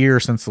to a year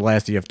since the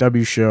last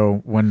EFW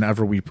show.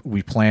 Whenever we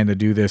planned to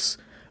do this.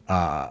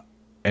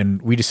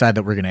 And we decided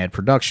that we're going to add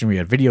production. We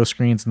had video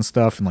screens and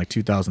stuff in like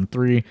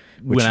 2003.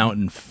 Went out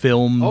and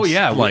filmed. Oh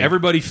yeah, like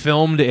everybody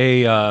filmed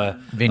a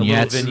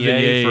Vignettes. a little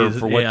vignette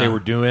for what Yeah. they were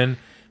doing.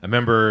 I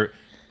remember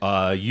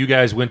you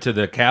guys went to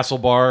the Castle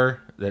Bar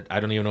that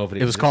I don't even know if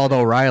It was called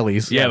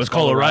O'Reilly's. Yeah, it was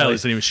called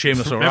O'Reilly's, and he was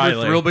Seamus Remember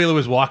O'Reilly. Thrill Billy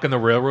was walking the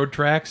railroad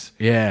tracks?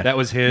 Yeah. That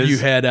was his. You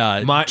had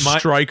my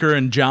Stryker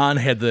and John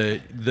had the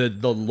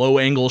low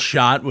angle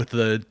shot with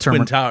the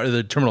twin tower,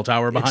 the terminal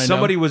tower behind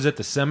somebody them. was at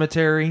the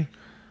cemetery.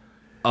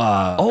 We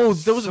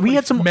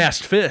had some.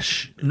 Masked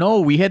Fish. No,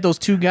 we had those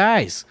two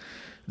guys,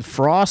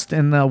 Frost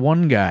and the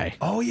one guy.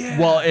 Oh yeah.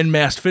 Well, and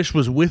Masked Fish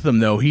was with him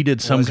though. He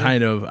did some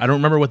kind of I don't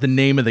remember what the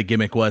name of the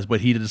gimmick was, but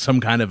he did some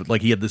kind of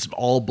like he had this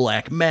all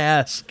black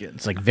mask. And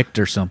It's like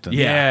Victor something.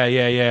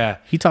 yeah.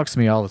 He talks to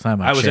me all the time.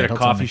 On I was chat. at a He'll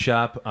tell coffee me.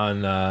 shop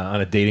on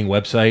a dating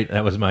website.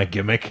 That was my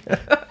gimmick.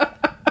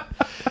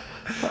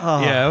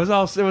 Yeah, it was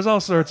all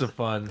sorts of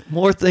fun.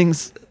 More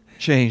things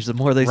change, the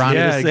more they stay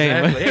Yeah, the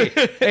same.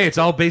 exactly. hey, it's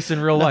all based in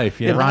real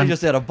life. You Yeah, know? Ron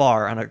just at a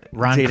bar on a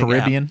Ron dating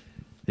Caribbean. app.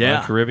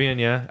 Yeah. Caribbean,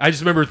 yeah. I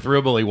just remember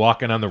Thrillbilly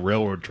walking on the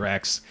railroad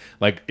tracks,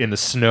 like in the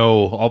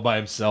snow, all by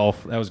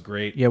himself. That was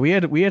great. Yeah, we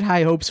had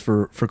high hopes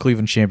for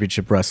Cleveland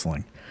Championship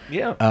Wrestling.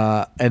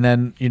 Yeah. And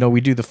then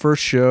we do the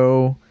first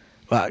show.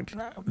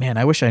 Man,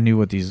 I wish I knew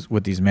what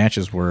these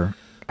matches were.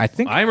 I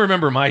think I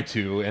remember my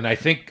two, and I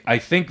think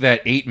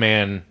that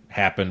 8-man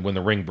happened when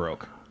the ring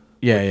broke.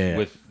 yeah.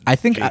 With I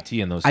think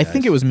JT and those I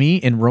think guys. it was me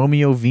and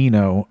Romeo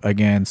Vino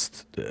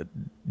against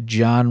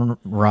John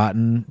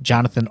Rotten,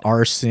 Jonathan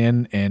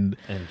Arson, and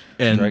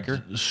And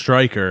Stryker?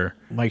 Stryker.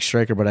 Mike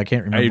Stryker, but I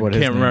can't remember I what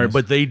his can't name remember, is.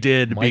 but they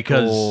did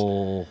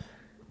Michael.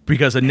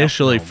 because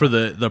initially for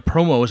the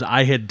promos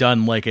I had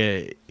done like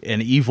an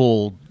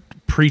evil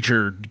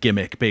preacher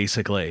gimmick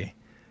basically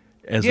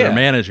as Yeah. their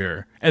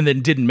manager, and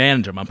then didn't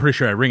manage them. I'm pretty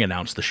sure I ring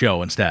announced the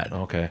show instead.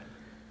 Okay.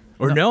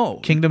 Or no,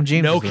 Kingdom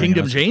James No, was the ring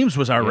Kingdom announcer. James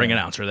was our ring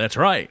announcer. That's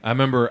right. I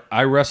remember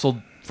I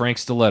wrestled Frank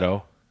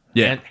Stiletto.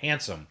 Yeah. And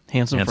Handsome.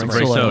 Handsome Handsome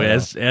Frank Frank, Stiletto.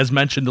 so as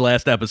mentioned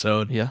last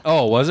episode. Yeah.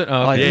 Oh, was it?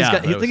 Oh, I think, Yeah, I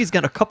that think he's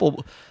got a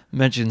couple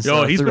mentions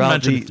Oh, he's been throughout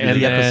mentioned the, and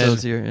the then-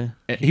 episodes here.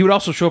 he would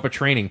also show up at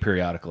training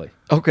periodically.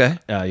 Yeah. Okay.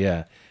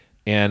 Yeah.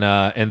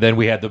 And then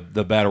we had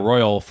the battle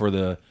royal for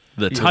the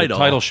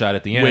title shot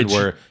at the end, Which-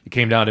 where it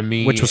came down to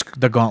me, which was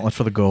the gauntlet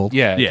for the gold.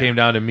 yeah, it Yeah. came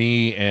down to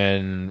me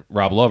and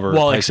Rob Lover.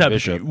 Well, Tyson except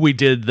Bishop. we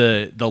did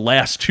the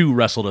last two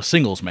wrestled a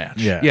singles match.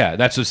 Yeah,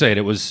 that's what I'm saying.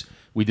 It was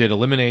we did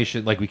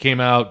elimination, like we came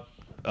out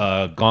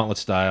gauntlet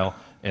style,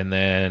 and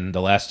then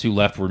the last two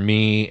left were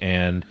me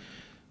and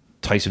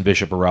Tyson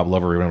Bishop or Rob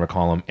Lover, whatever you want to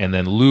call him, and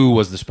then Lou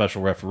was the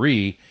special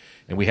referee,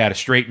 and we had a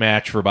straight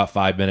match for about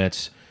 5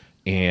 minutes,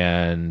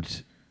 and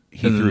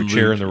he And threw a Lou-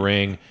 chair in the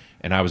ring,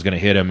 and I was going to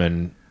hit him,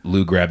 and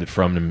Lou grabbed it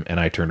from him, and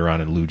I turned around,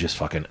 and Lou just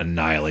fucking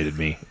annihilated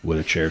me with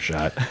a chair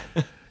shot.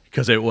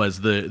 Because it was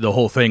the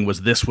whole thing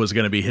was this was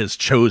going to be his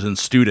chosen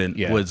student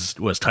Yeah. was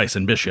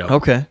Tyson Bishop.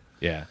 Okay.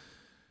 Yeah.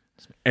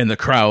 And the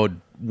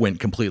crowd went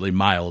completely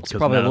mild. 'cause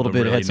Probably a none of little them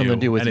bit really had something to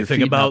knew do with your anything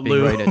feet about not being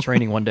Lou. right at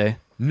training one day.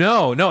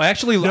 No,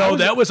 actually, No,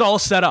 that was all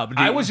set up.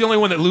 I was the only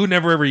one that Lou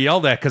never ever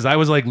yelled at because I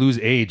was like Lou's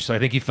age, so I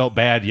think he felt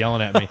bad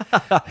yelling at me.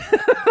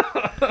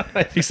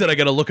 He said, "I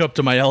got to look up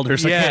to my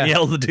elders. I Yeah. can't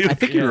yell at the dude." I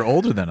think you were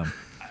older than him.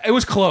 It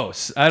was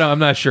close. I'm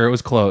not sure. It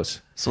was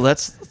close. So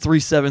that's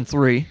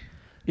 373.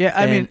 Yeah,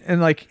 I mean,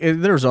 and like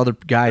there was other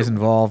guys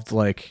involved,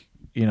 like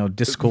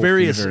Disco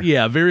various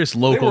Fever. various They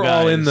local were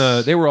all guys. in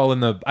the. They were all in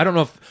the. I don't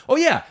know if. Oh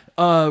yeah,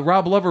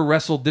 Rob Lover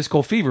wrestled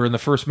Disco Fever in the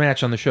first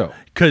match on the show.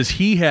 because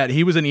he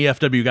was an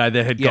EFW guy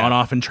that had Yeah. gone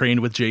off and trained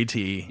with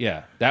JT.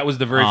 Yeah, that was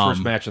the very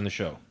first match on the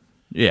show.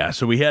 Yeah,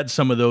 so we had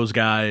some of those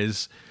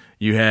guys.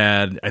 You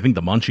had, I think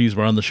the Munchies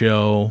were on the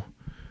show.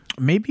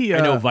 Maybe I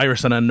know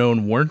Virus and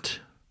Unknown weren't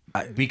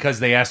Because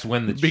they asked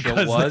when the show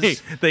because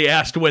was. they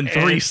asked when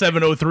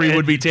 3703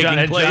 would be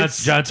taking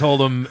place. John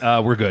told him,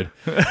 "We're good."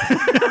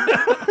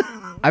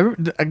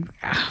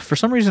 For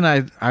some reason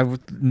I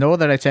know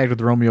that I tagged with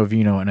Romeo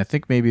Vino, and I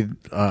think maybe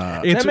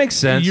It's- makes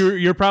sense.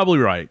 You're probably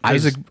right. 'cause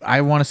Isaac.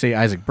 I want to say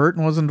Isaac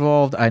Burton was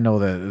involved. I know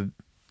that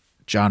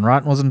John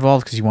Rotten was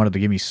involved because he wanted to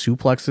give me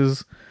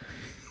suplexes.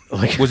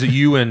 Like Was it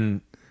you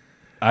and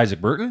Isaac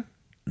Burton?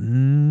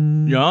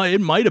 Yeah, it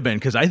might have been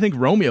because I think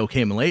Romeo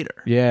came later.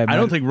 Yeah, it I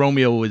don't might- think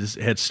Romeo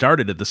had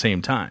started at the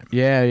same time.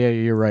 yeah,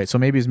 you're right. So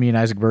maybe it's me and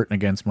Isaac Burton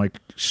against Mike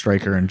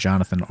Stryker and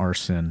Jonathan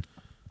Arson,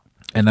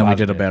 and then we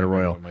did a battle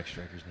royal. Mike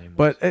Stryker's name.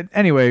 But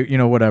anyway,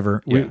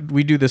 whatever. Yeah.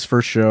 We do this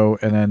first show,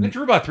 and It then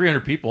drew about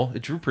 300 people.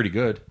 It drew pretty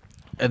good.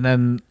 I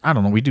don't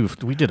know. We did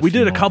We few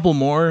did a more. couple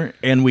more,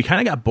 and we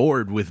kind of got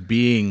bored with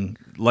being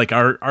like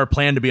our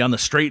plan to be on the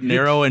straight and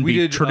narrow and we be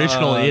did,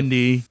 traditional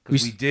indie.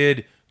 'Cause we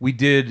did We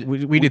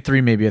did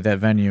three maybe at that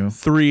venue.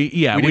 Three,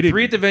 yeah, we did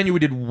 3 at the venue. We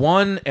did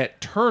 1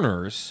 at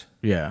Turner's,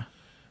 Yeah.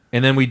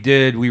 and then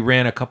we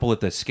ran a couple at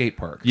the skate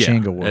park. yeah,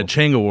 Changa World. at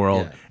Changa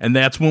World, Yeah. and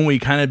that's when we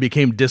kind of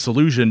became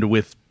disillusioned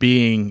with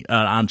being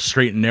on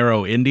straight and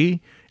narrow indie,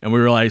 and we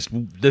realized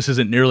this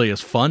isn't nearly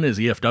as fun as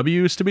EFW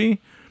used to be.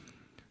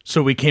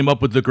 So we came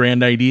up with the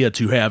grand idea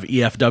to have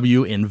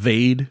EFW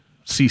invade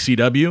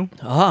CCW.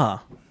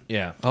 Ah,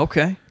 Yeah.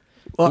 okay.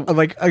 Well,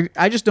 like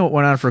I just know it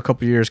went on for a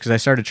couple of years because I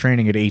started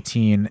training at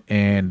 18,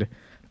 and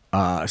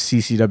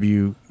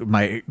CCW,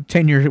 my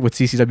tenure with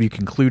CCW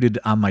concluded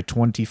on my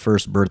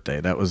 21st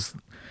birthday. That was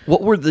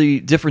What were the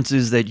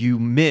differences that you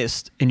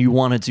missed and you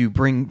wanted to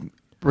bring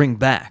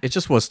back? it.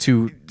 Just was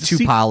too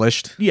C-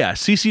 polished. Yeah,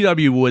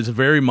 CCW was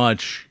very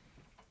much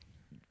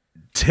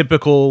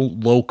typical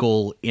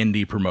local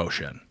indie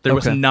promotion. There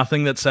was Okay.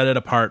 nothing that set it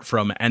apart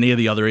from any of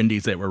the other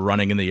indies that were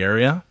running in the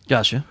area.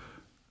 Gotcha.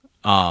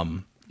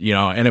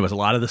 And it was a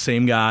lot of the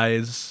same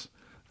guys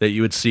that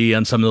you would see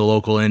on some of the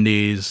local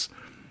indies.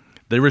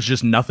 There was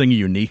just nothing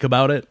unique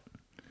about it.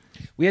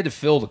 We had to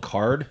fill the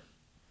card,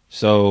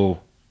 so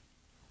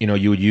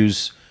you would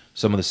use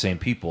some of the same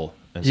people,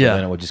 and so Yeah.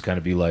 then it would just kind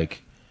of be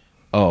like,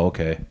 oh,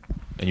 okay.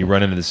 And you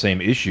run into the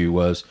same issue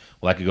was,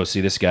 well, I could go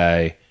see this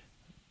guy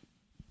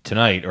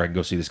tonight, or I can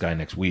go see this guy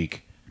next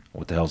week.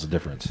 What the hell's the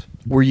difference?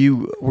 Were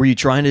you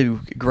trying to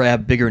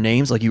grab bigger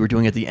names like you were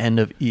doing at the end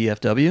of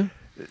EFW?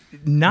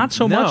 Not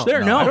so No, much there,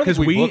 no, I no, don't because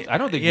think we we. booked- I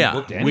don't think we yeah,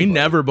 booked we anybody.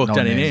 never booked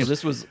No any names. So names.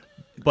 this was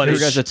But your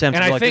it's- guys' attempt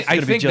And to be I like, think this is I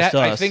gonna be think just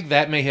that us. I think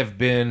that may have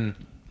been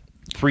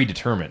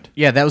predetermined.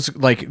 Yeah, that was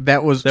like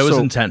that was that was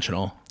so-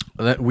 intentional.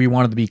 that we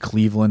wanted to be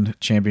Cleveland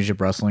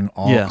Championship Wrestling,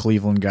 all Yeah.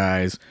 Cleveland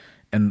guys.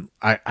 And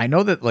I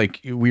know that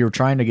like we were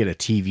trying to get a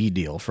TV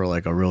deal for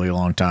like a really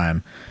long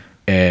time,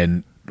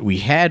 and we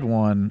had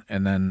one,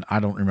 and then I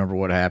don't remember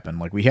what happened.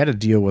 Like we had a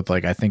deal with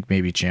like I think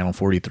maybe Channel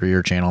 43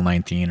 or Channel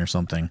 19 or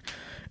something,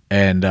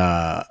 and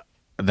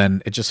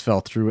then it just fell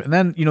through. And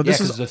then this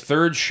This is is the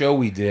third show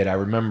we did. I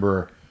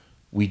remember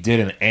we did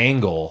an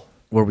angle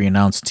where we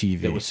announced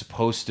TV. that was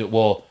supposed to.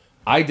 Well,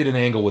 I did an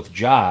angle with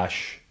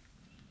Josh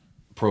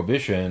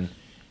Prohibition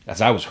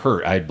as I was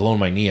hurt. I had blown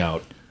my knee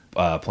out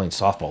playing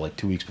softball like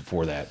 2 weeks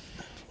before that.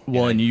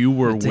 Well, and you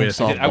were team with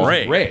softball. I was Ray.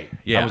 with Ray.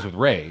 Yeah. I was with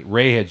Ray.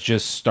 Ray had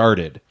just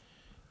started,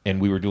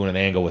 and we were doing an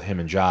angle with him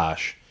and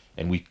Josh,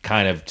 and we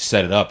kind of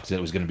set it up because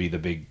it was going to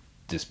be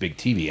this big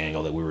TV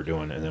angle that we were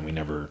doing, and then we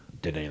never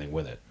did anything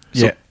with it.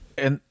 Yeah,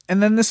 and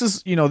then this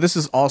is this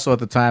is also at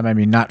the time. I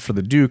mean, not for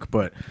the Duke,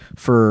 but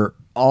for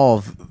all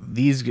of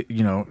these,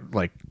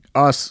 like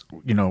us,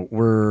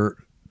 we're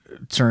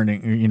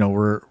turning,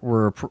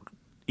 we're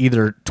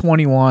either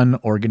 21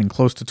 or getting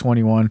close to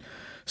 21.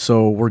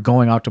 So we're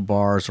going out to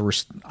bars, or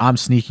I'm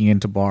sneaking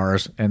into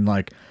bars, and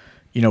like,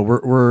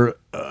 we're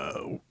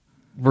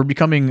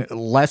becoming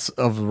less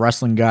of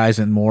wrestling guys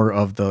and more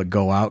of the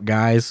go out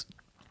guys.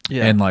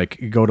 Yeah. And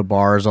like go to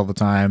bars all the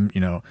time,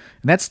 and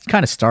that's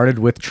kind of started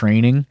with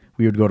training.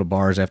 We would go to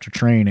bars after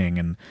training,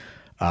 and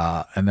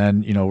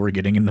then we're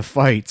getting into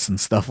fights and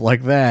stuff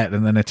like that,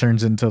 and then it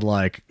turns into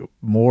like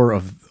more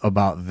of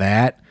about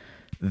that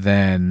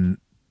than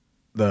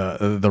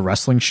the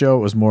wrestling show.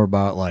 It was more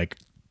about like,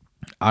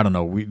 I don't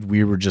know,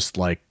 we were just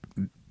like,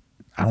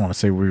 I don't want to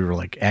say we were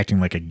like acting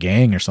like a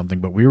gang or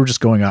something, but we were just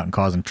going out and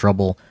causing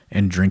trouble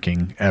and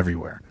drinking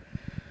everywhere,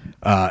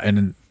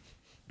 and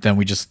then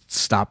we just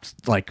stopped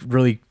like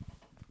really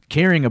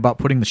caring about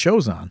putting the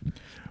shows on.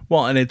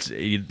 Well, and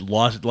it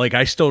lost. Like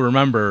I still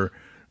remember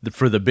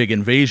for the big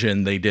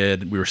invasion they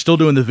did. We were still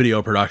doing the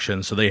video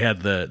production, so they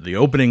had the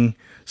opening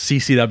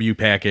CCW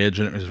package,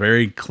 and it was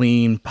very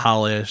clean,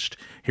 polished.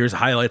 Here's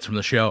highlights from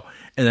the show,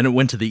 and then it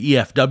went to the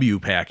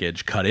EFW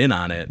package, cut in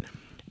on it,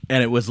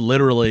 and it was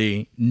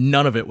literally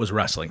none of it was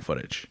wrestling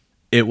footage.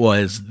 It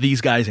was these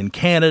guys in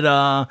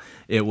Canada.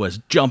 It was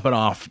jumping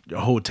off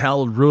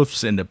hotel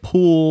roofs into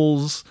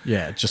pools.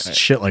 Yeah, just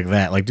shit like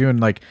that. Like doing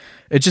like,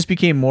 it just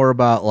became more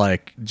about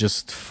like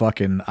just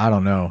fucking, I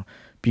don't know,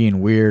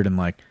 being weird. And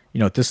like,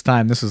 at this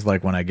time, this is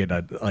like when I got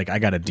a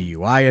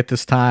DUI at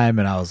this time,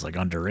 and I was like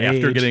underage.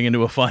 After getting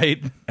into a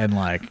fight. And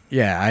like,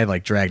 yeah, I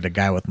like dragged a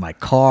guy with my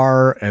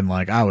car, and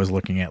like I was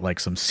looking at like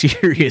some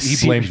serious,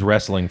 He blames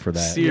wrestling for that.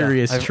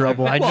 serious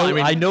trouble.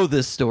 I know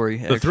this story.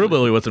 The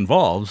Thrillbilly was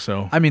involved,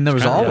 so I mean, there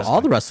was Kinda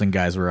all the wrestling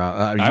guys were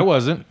out. I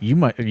wasn't. You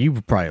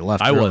probably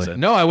left. I early. wasn't.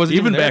 No, I wasn't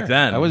Even even there. back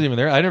then. I wasn't even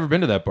there. I'd never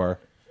been to that bar.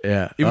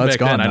 Yeah, even it's back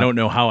then, gone I now. don't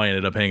know how I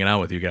ended up hanging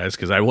out with you guys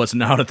because I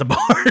wasn't out at the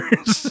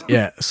bars.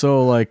 Yeah,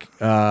 so like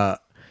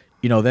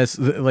that's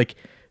like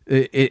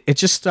it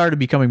just started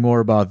becoming more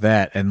about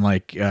that and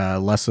like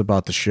less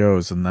about the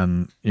shows. And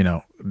then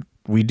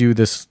we did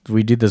this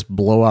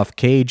blow off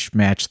cage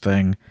match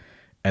thing,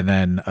 and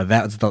then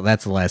that's the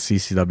last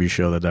CCW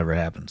show that ever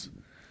happens.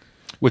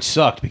 Which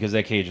sucked because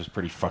that cage was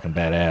pretty fucking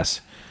badass.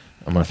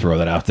 I'm gonna throw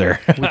that out there.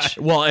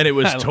 Well, and it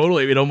was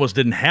it almost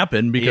didn't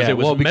happen because it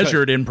was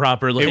measured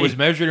improperly. It was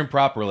measured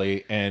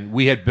improperly, and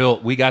we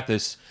got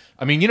this.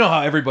 I mean, you know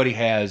how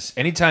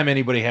anytime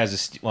anybody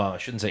has well, I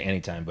shouldn't say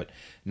anytime, but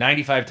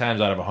 95 times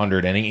out of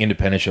 100, any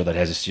independent show that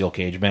has a steel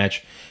cage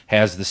match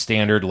has the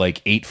standard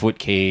like 8-foot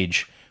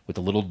cage with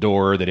a little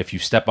door that if you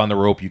step on the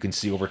rope, you can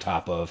see over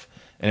top of,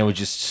 and it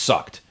just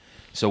sucked.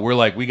 So we're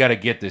like, we got to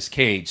get this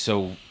cage.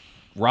 So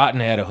Rotten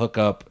had a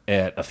hookup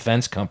at a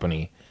fence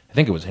company. I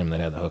think it was him that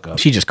had the hookup.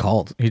 He just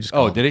called.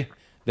 Oh, did he?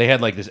 They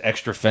had like this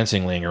extra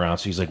fencing laying around,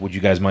 so he's like, "Would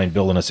you guys mind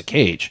building us a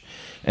cage?"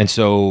 And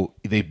so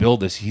they build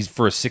this. He's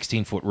for a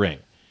 16-foot ring.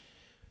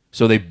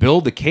 So they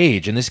build the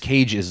cage, and this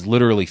cage is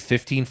literally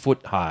 15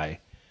 foot high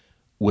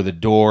with a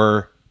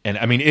door, and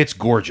I mean it's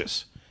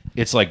gorgeous.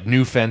 It's like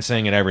new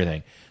fencing and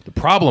everything. The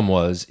problem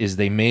is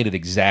they made it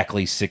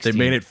exactly 16. They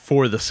made it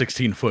for the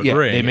 16-foot Yeah,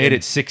 ring. they made and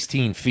it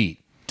 16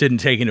 feet. didn't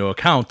take into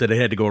account that it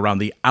had to go around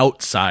the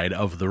outside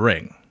of the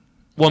ring.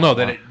 Well, no,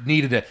 that it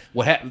needed to.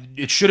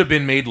 It should have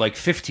been made like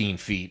 15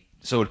 feet,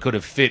 so it could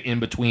have fit in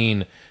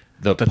between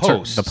the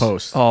posts. The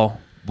post. Oh,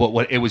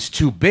 But it was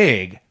too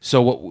big,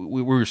 so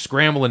we were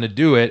scrambling to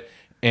do it.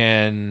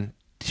 And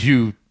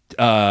to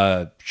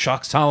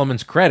Chuck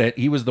Solomon's credit,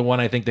 he was the one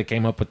I think that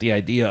came up with the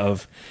idea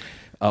of,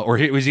 or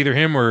it was either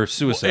him or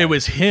Suicide. It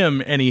was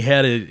him, and he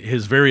had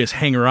his various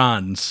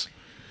hanger-ons.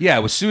 Yeah,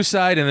 it was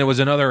Suicide, and there was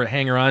another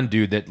hanger-on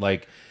dude that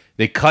like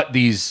they cut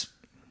these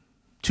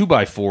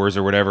 2x4s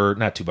or whatever,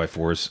 not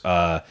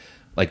 2x4s,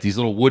 like these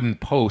little wooden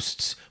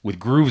posts with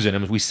grooves in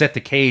them. We set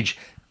the cage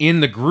in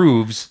the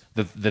grooves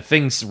the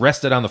things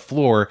rested on the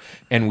floor,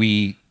 and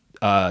we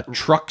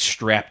truck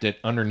strapped it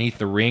underneath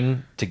the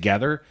ring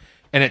together,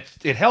 and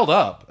it held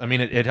up. I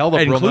mean, it held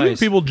up real including nice.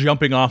 people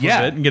jumping off of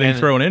it and getting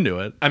thrown into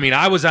it. I mean,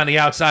 I was on the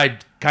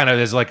outside kind of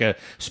as like a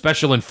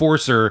special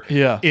enforcer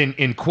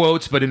in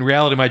quotes, but in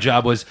reality my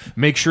job was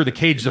make sure the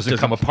cage doesn't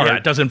come apart. Yeah,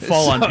 it doesn't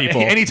fall on people.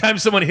 Anytime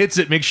someone hits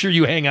it, make sure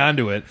you hang on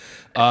to it.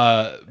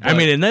 I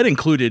mean, and that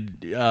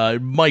included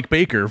Mike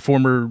Baker,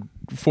 former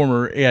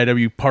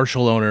AIW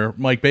partial owner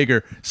Mike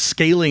Baker,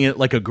 scaling it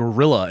like a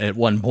gorilla at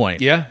one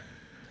point. Yeah.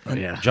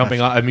 Yeah.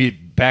 Jumping off. I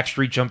mean,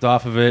 Backstreet jumped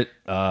off of it.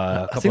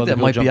 I think that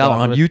might be out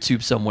on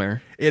YouTube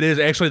somewhere. It is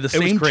actually the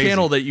same crazy.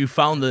 channel that you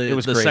found the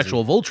crazy.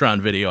 sexual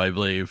Voltron video, I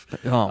believe.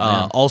 Oh,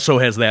 man. Also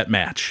has that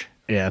match.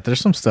 Yeah, there's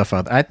some stuff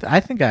out there. I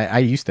think I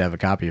used to have a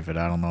copy of it.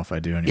 I don't know if I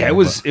do anymore. Yeah,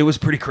 it was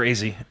pretty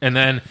crazy. And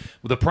then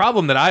the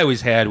problem that I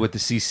always had with the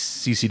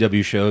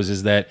CCW shows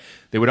is that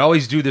they would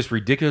always do this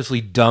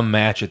ridiculously dumb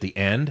match at the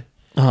end.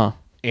 Uh-huh.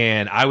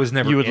 And I was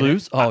never You would in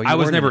lose? It. Oh, you I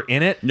was weren't never even-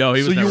 in it. No,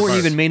 he So was you never weren't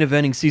part even main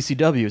eventing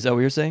CCW. Is that what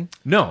you're saying?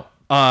 No.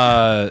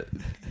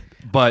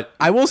 But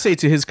I will say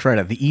to his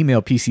credit, the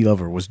email PC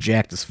Lover was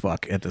jacked as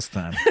fuck at this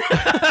time.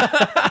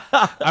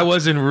 I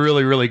was in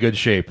really, really good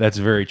shape. That's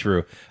very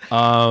true.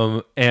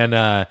 And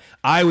I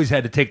always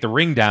had to take the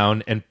ring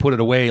down and put it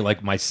away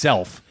like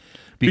myself.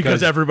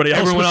 Because everyone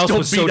else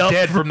was so beat up.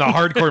 dead from the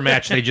hardcore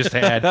match they just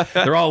had.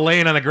 They're all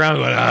laying on the ground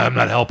going, I'm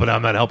not helping.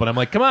 I'm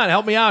like, come on,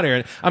 help me out here.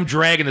 And I'm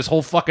dragging this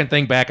whole fucking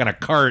thing back on a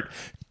cart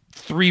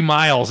 3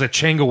 miles at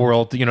Chenga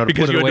World, to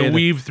because put it you away. had to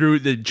weave through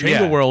the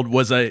Chamber World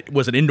was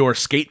an indoor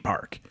skate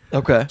park.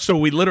 Okay. So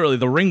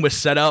the ring was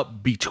set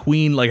up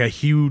between like a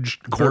huge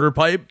quarter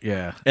pipe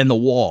and the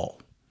wall.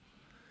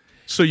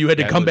 So you had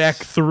to come back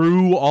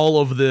through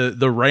all of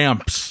the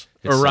ramps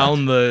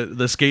around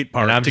the skate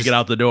park to get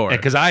out the door.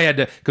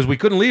 Because we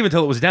couldn't leave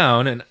until it was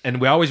down, and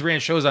we always ran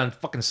shows on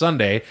fucking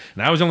Sunday,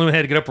 and I was the only one who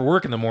had to get up for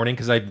work in the morning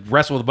because I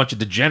wrestled with a bunch of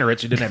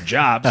degenerates who didn't have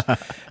jobs.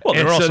 Well,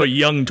 they're And so also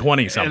young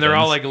 20-somethings. and they're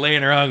all like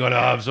laying around going,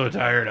 I'm so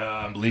tired,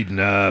 I'm bleeding.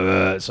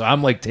 So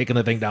I'm like taking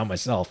the thing down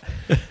myself.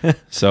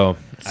 So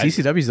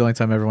CCW is the only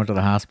time I ever went to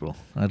the hospital.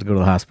 I had to go to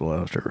the hospital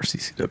after a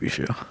CCW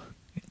show.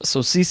 So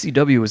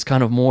CCW is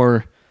kind of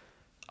more,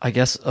 I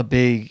guess, a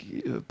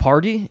big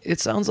party, it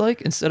sounds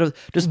like, instead of,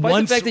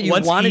 despite the fact that you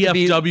once wanted to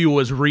be... EFW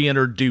was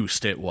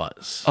reintroduced, it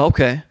was.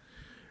 Okay.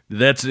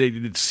 That's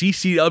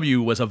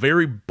CCW was a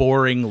very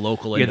boring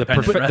local the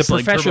independent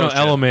wrestling professional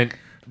promotion. element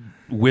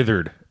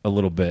withered a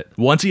little bit.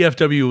 Once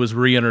EFW was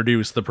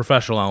reintroduced, the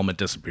professional element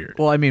disappeared.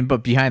 Well, I mean,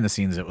 but behind the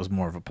scenes, it was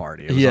more of a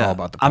party. It was all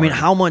about the I party. mean,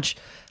 how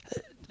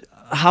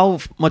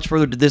much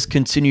further did this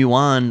continue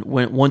on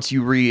once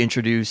you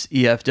reintroduce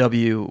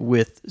EFW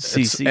with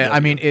CCW? I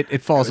mean,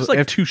 it falls. It's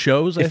like 2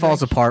 shows. It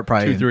falls apart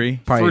probably 2, 3.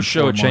 Probably First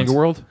show in at 4 months. Changa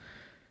World?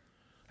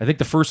 I think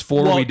the first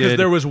 4 Well, we because did.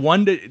 there was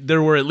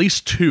there were at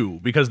least 2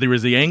 because there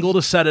was the angle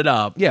to set it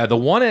up. Yeah, the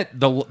one at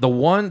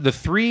the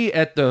 3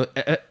 at the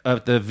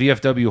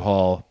VFW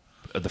hall,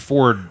 the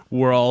Ford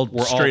Were all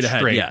were straight all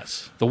ahead.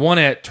 Yes. The one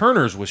at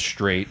Turner's was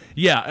straight.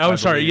 Yeah. I'm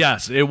sorry. believe.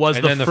 Yes, it was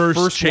And the then the first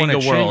one at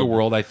Changa Changa World.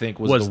 World, I think,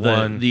 was the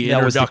one. the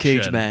That was the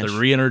introduction, cage match. the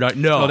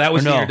reintroduction. No, Oh, that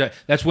was no.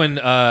 that's when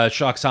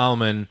Shock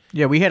Solomon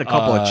Yeah, we had a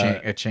couple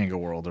at Changa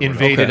World. Or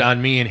invaded whatever.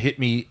 on me and hit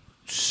me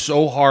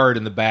so hard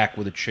in the back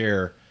with a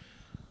chair.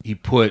 He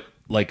put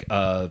like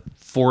a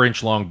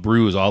 4-inch long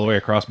bruise all the way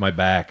across my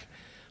back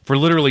for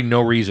literally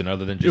no reason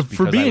other than just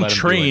because for being I let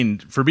him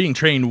do it. For being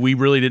trained, we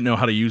really didn't know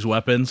how to use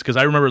weapons because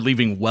I remember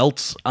leaving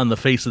welts on the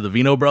face of the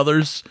Vino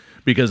brothers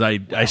because I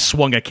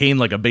swung a cane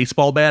like a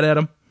baseball bat at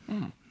him.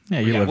 Yeah,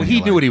 you Yeah, live well, in he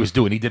your knew life. what he was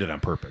doing. He did it on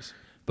purpose.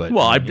 But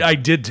Well, I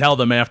did tell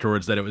them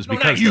afterwards that it was no,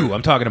 because not you.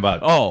 I'm talking about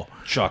Oh.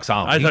 Shock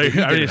Solomon. I thought He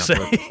you were did going it to on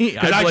purpose. say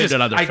 'Cause I blamed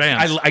it on their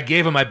fans. I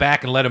gave him my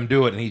back and let him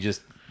do it, and he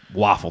just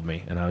waffled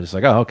me, and I was just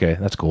like, "Oh, okay,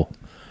 that's cool."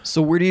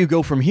 So where do you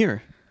go from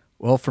here?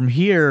 Well, from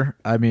here,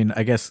 I mean,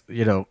 I guess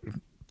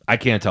I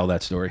can't tell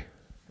that story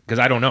because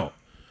I don't know.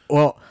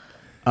 Well,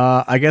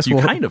 I guess You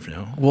we'll kind of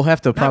know. We'll have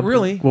to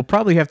really. We'll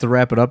probably have to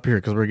wrap it up here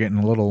because we're getting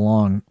a little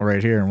long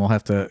right here, and we'll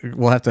have to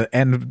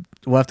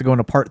go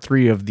into part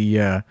 3 of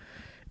the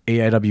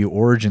AIW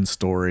origin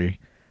story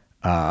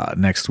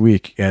next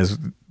week, as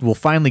we'll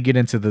finally get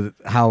into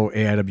how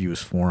AIW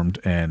is formed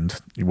and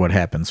what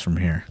happens from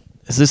here.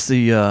 Is this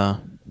the...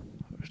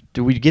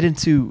 do we get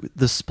into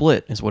the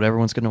split is what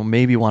everyone's going to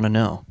maybe want to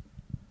know.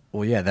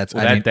 Well, yeah, that's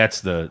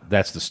That's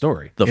the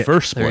story. The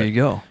first split. There you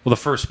go. Well, the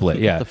first split,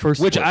 yeah, The first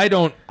which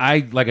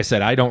split. like I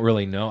said, I don't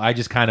really know. I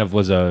just kind of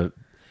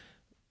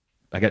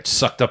I got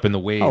sucked up in the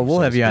wave. we'll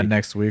so have to you on speak.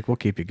 next week. We'll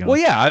keep you going. Well,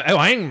 yeah,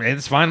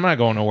 it's fine. I'm not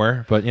going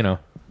nowhere, but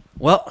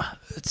Well,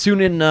 tune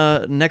in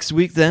next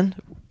week then.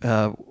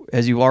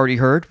 As you've already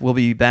heard, we'll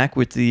be back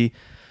with the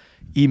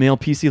email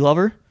PC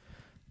Lover.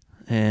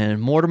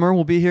 And Mortimer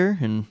will be here.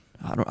 And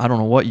I don't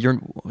know what, your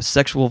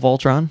sexual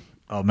Voltron?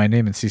 Oh, my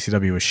name in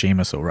CCW was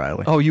Seamus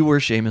O'Reilly. Oh, you were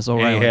Seamus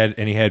O'Reilly.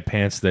 and he had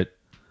pants that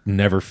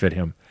never fit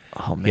him.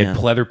 Oh, He had man.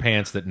 pleather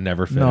pants that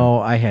never fit him. No,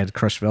 I had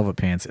crushed velvet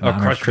pants.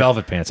 Crushed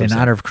velvet pants. I'm in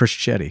sorry. honor of Chris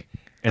Chetty.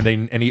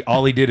 And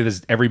all he did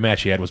is every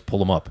match he had was pull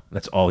them up.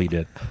 That's all he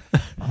did.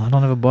 Well, I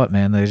don't have a butt,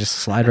 man. They just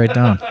slide right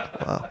down.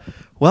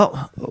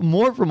 Well,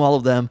 more from all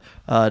of them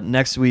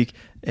next week,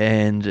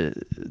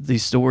 and the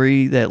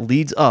story that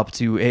leads up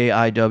to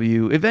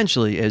AIW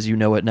eventually, as you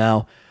know it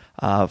now,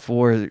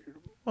 Well,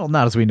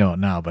 not as we know it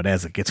now, but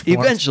as it gets formed.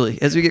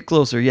 eventually, as we get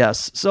closer,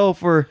 yes. So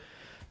for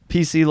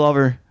PC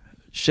Lover,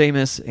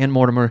 Sheamus, and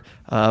Mortimer,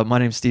 my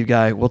name's Steve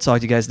Guy. We'll talk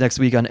to you guys next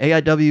week on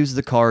AIW's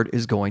The Card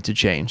is Going to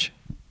Change.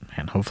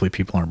 And hopefully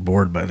people aren't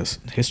bored by this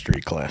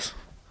history class.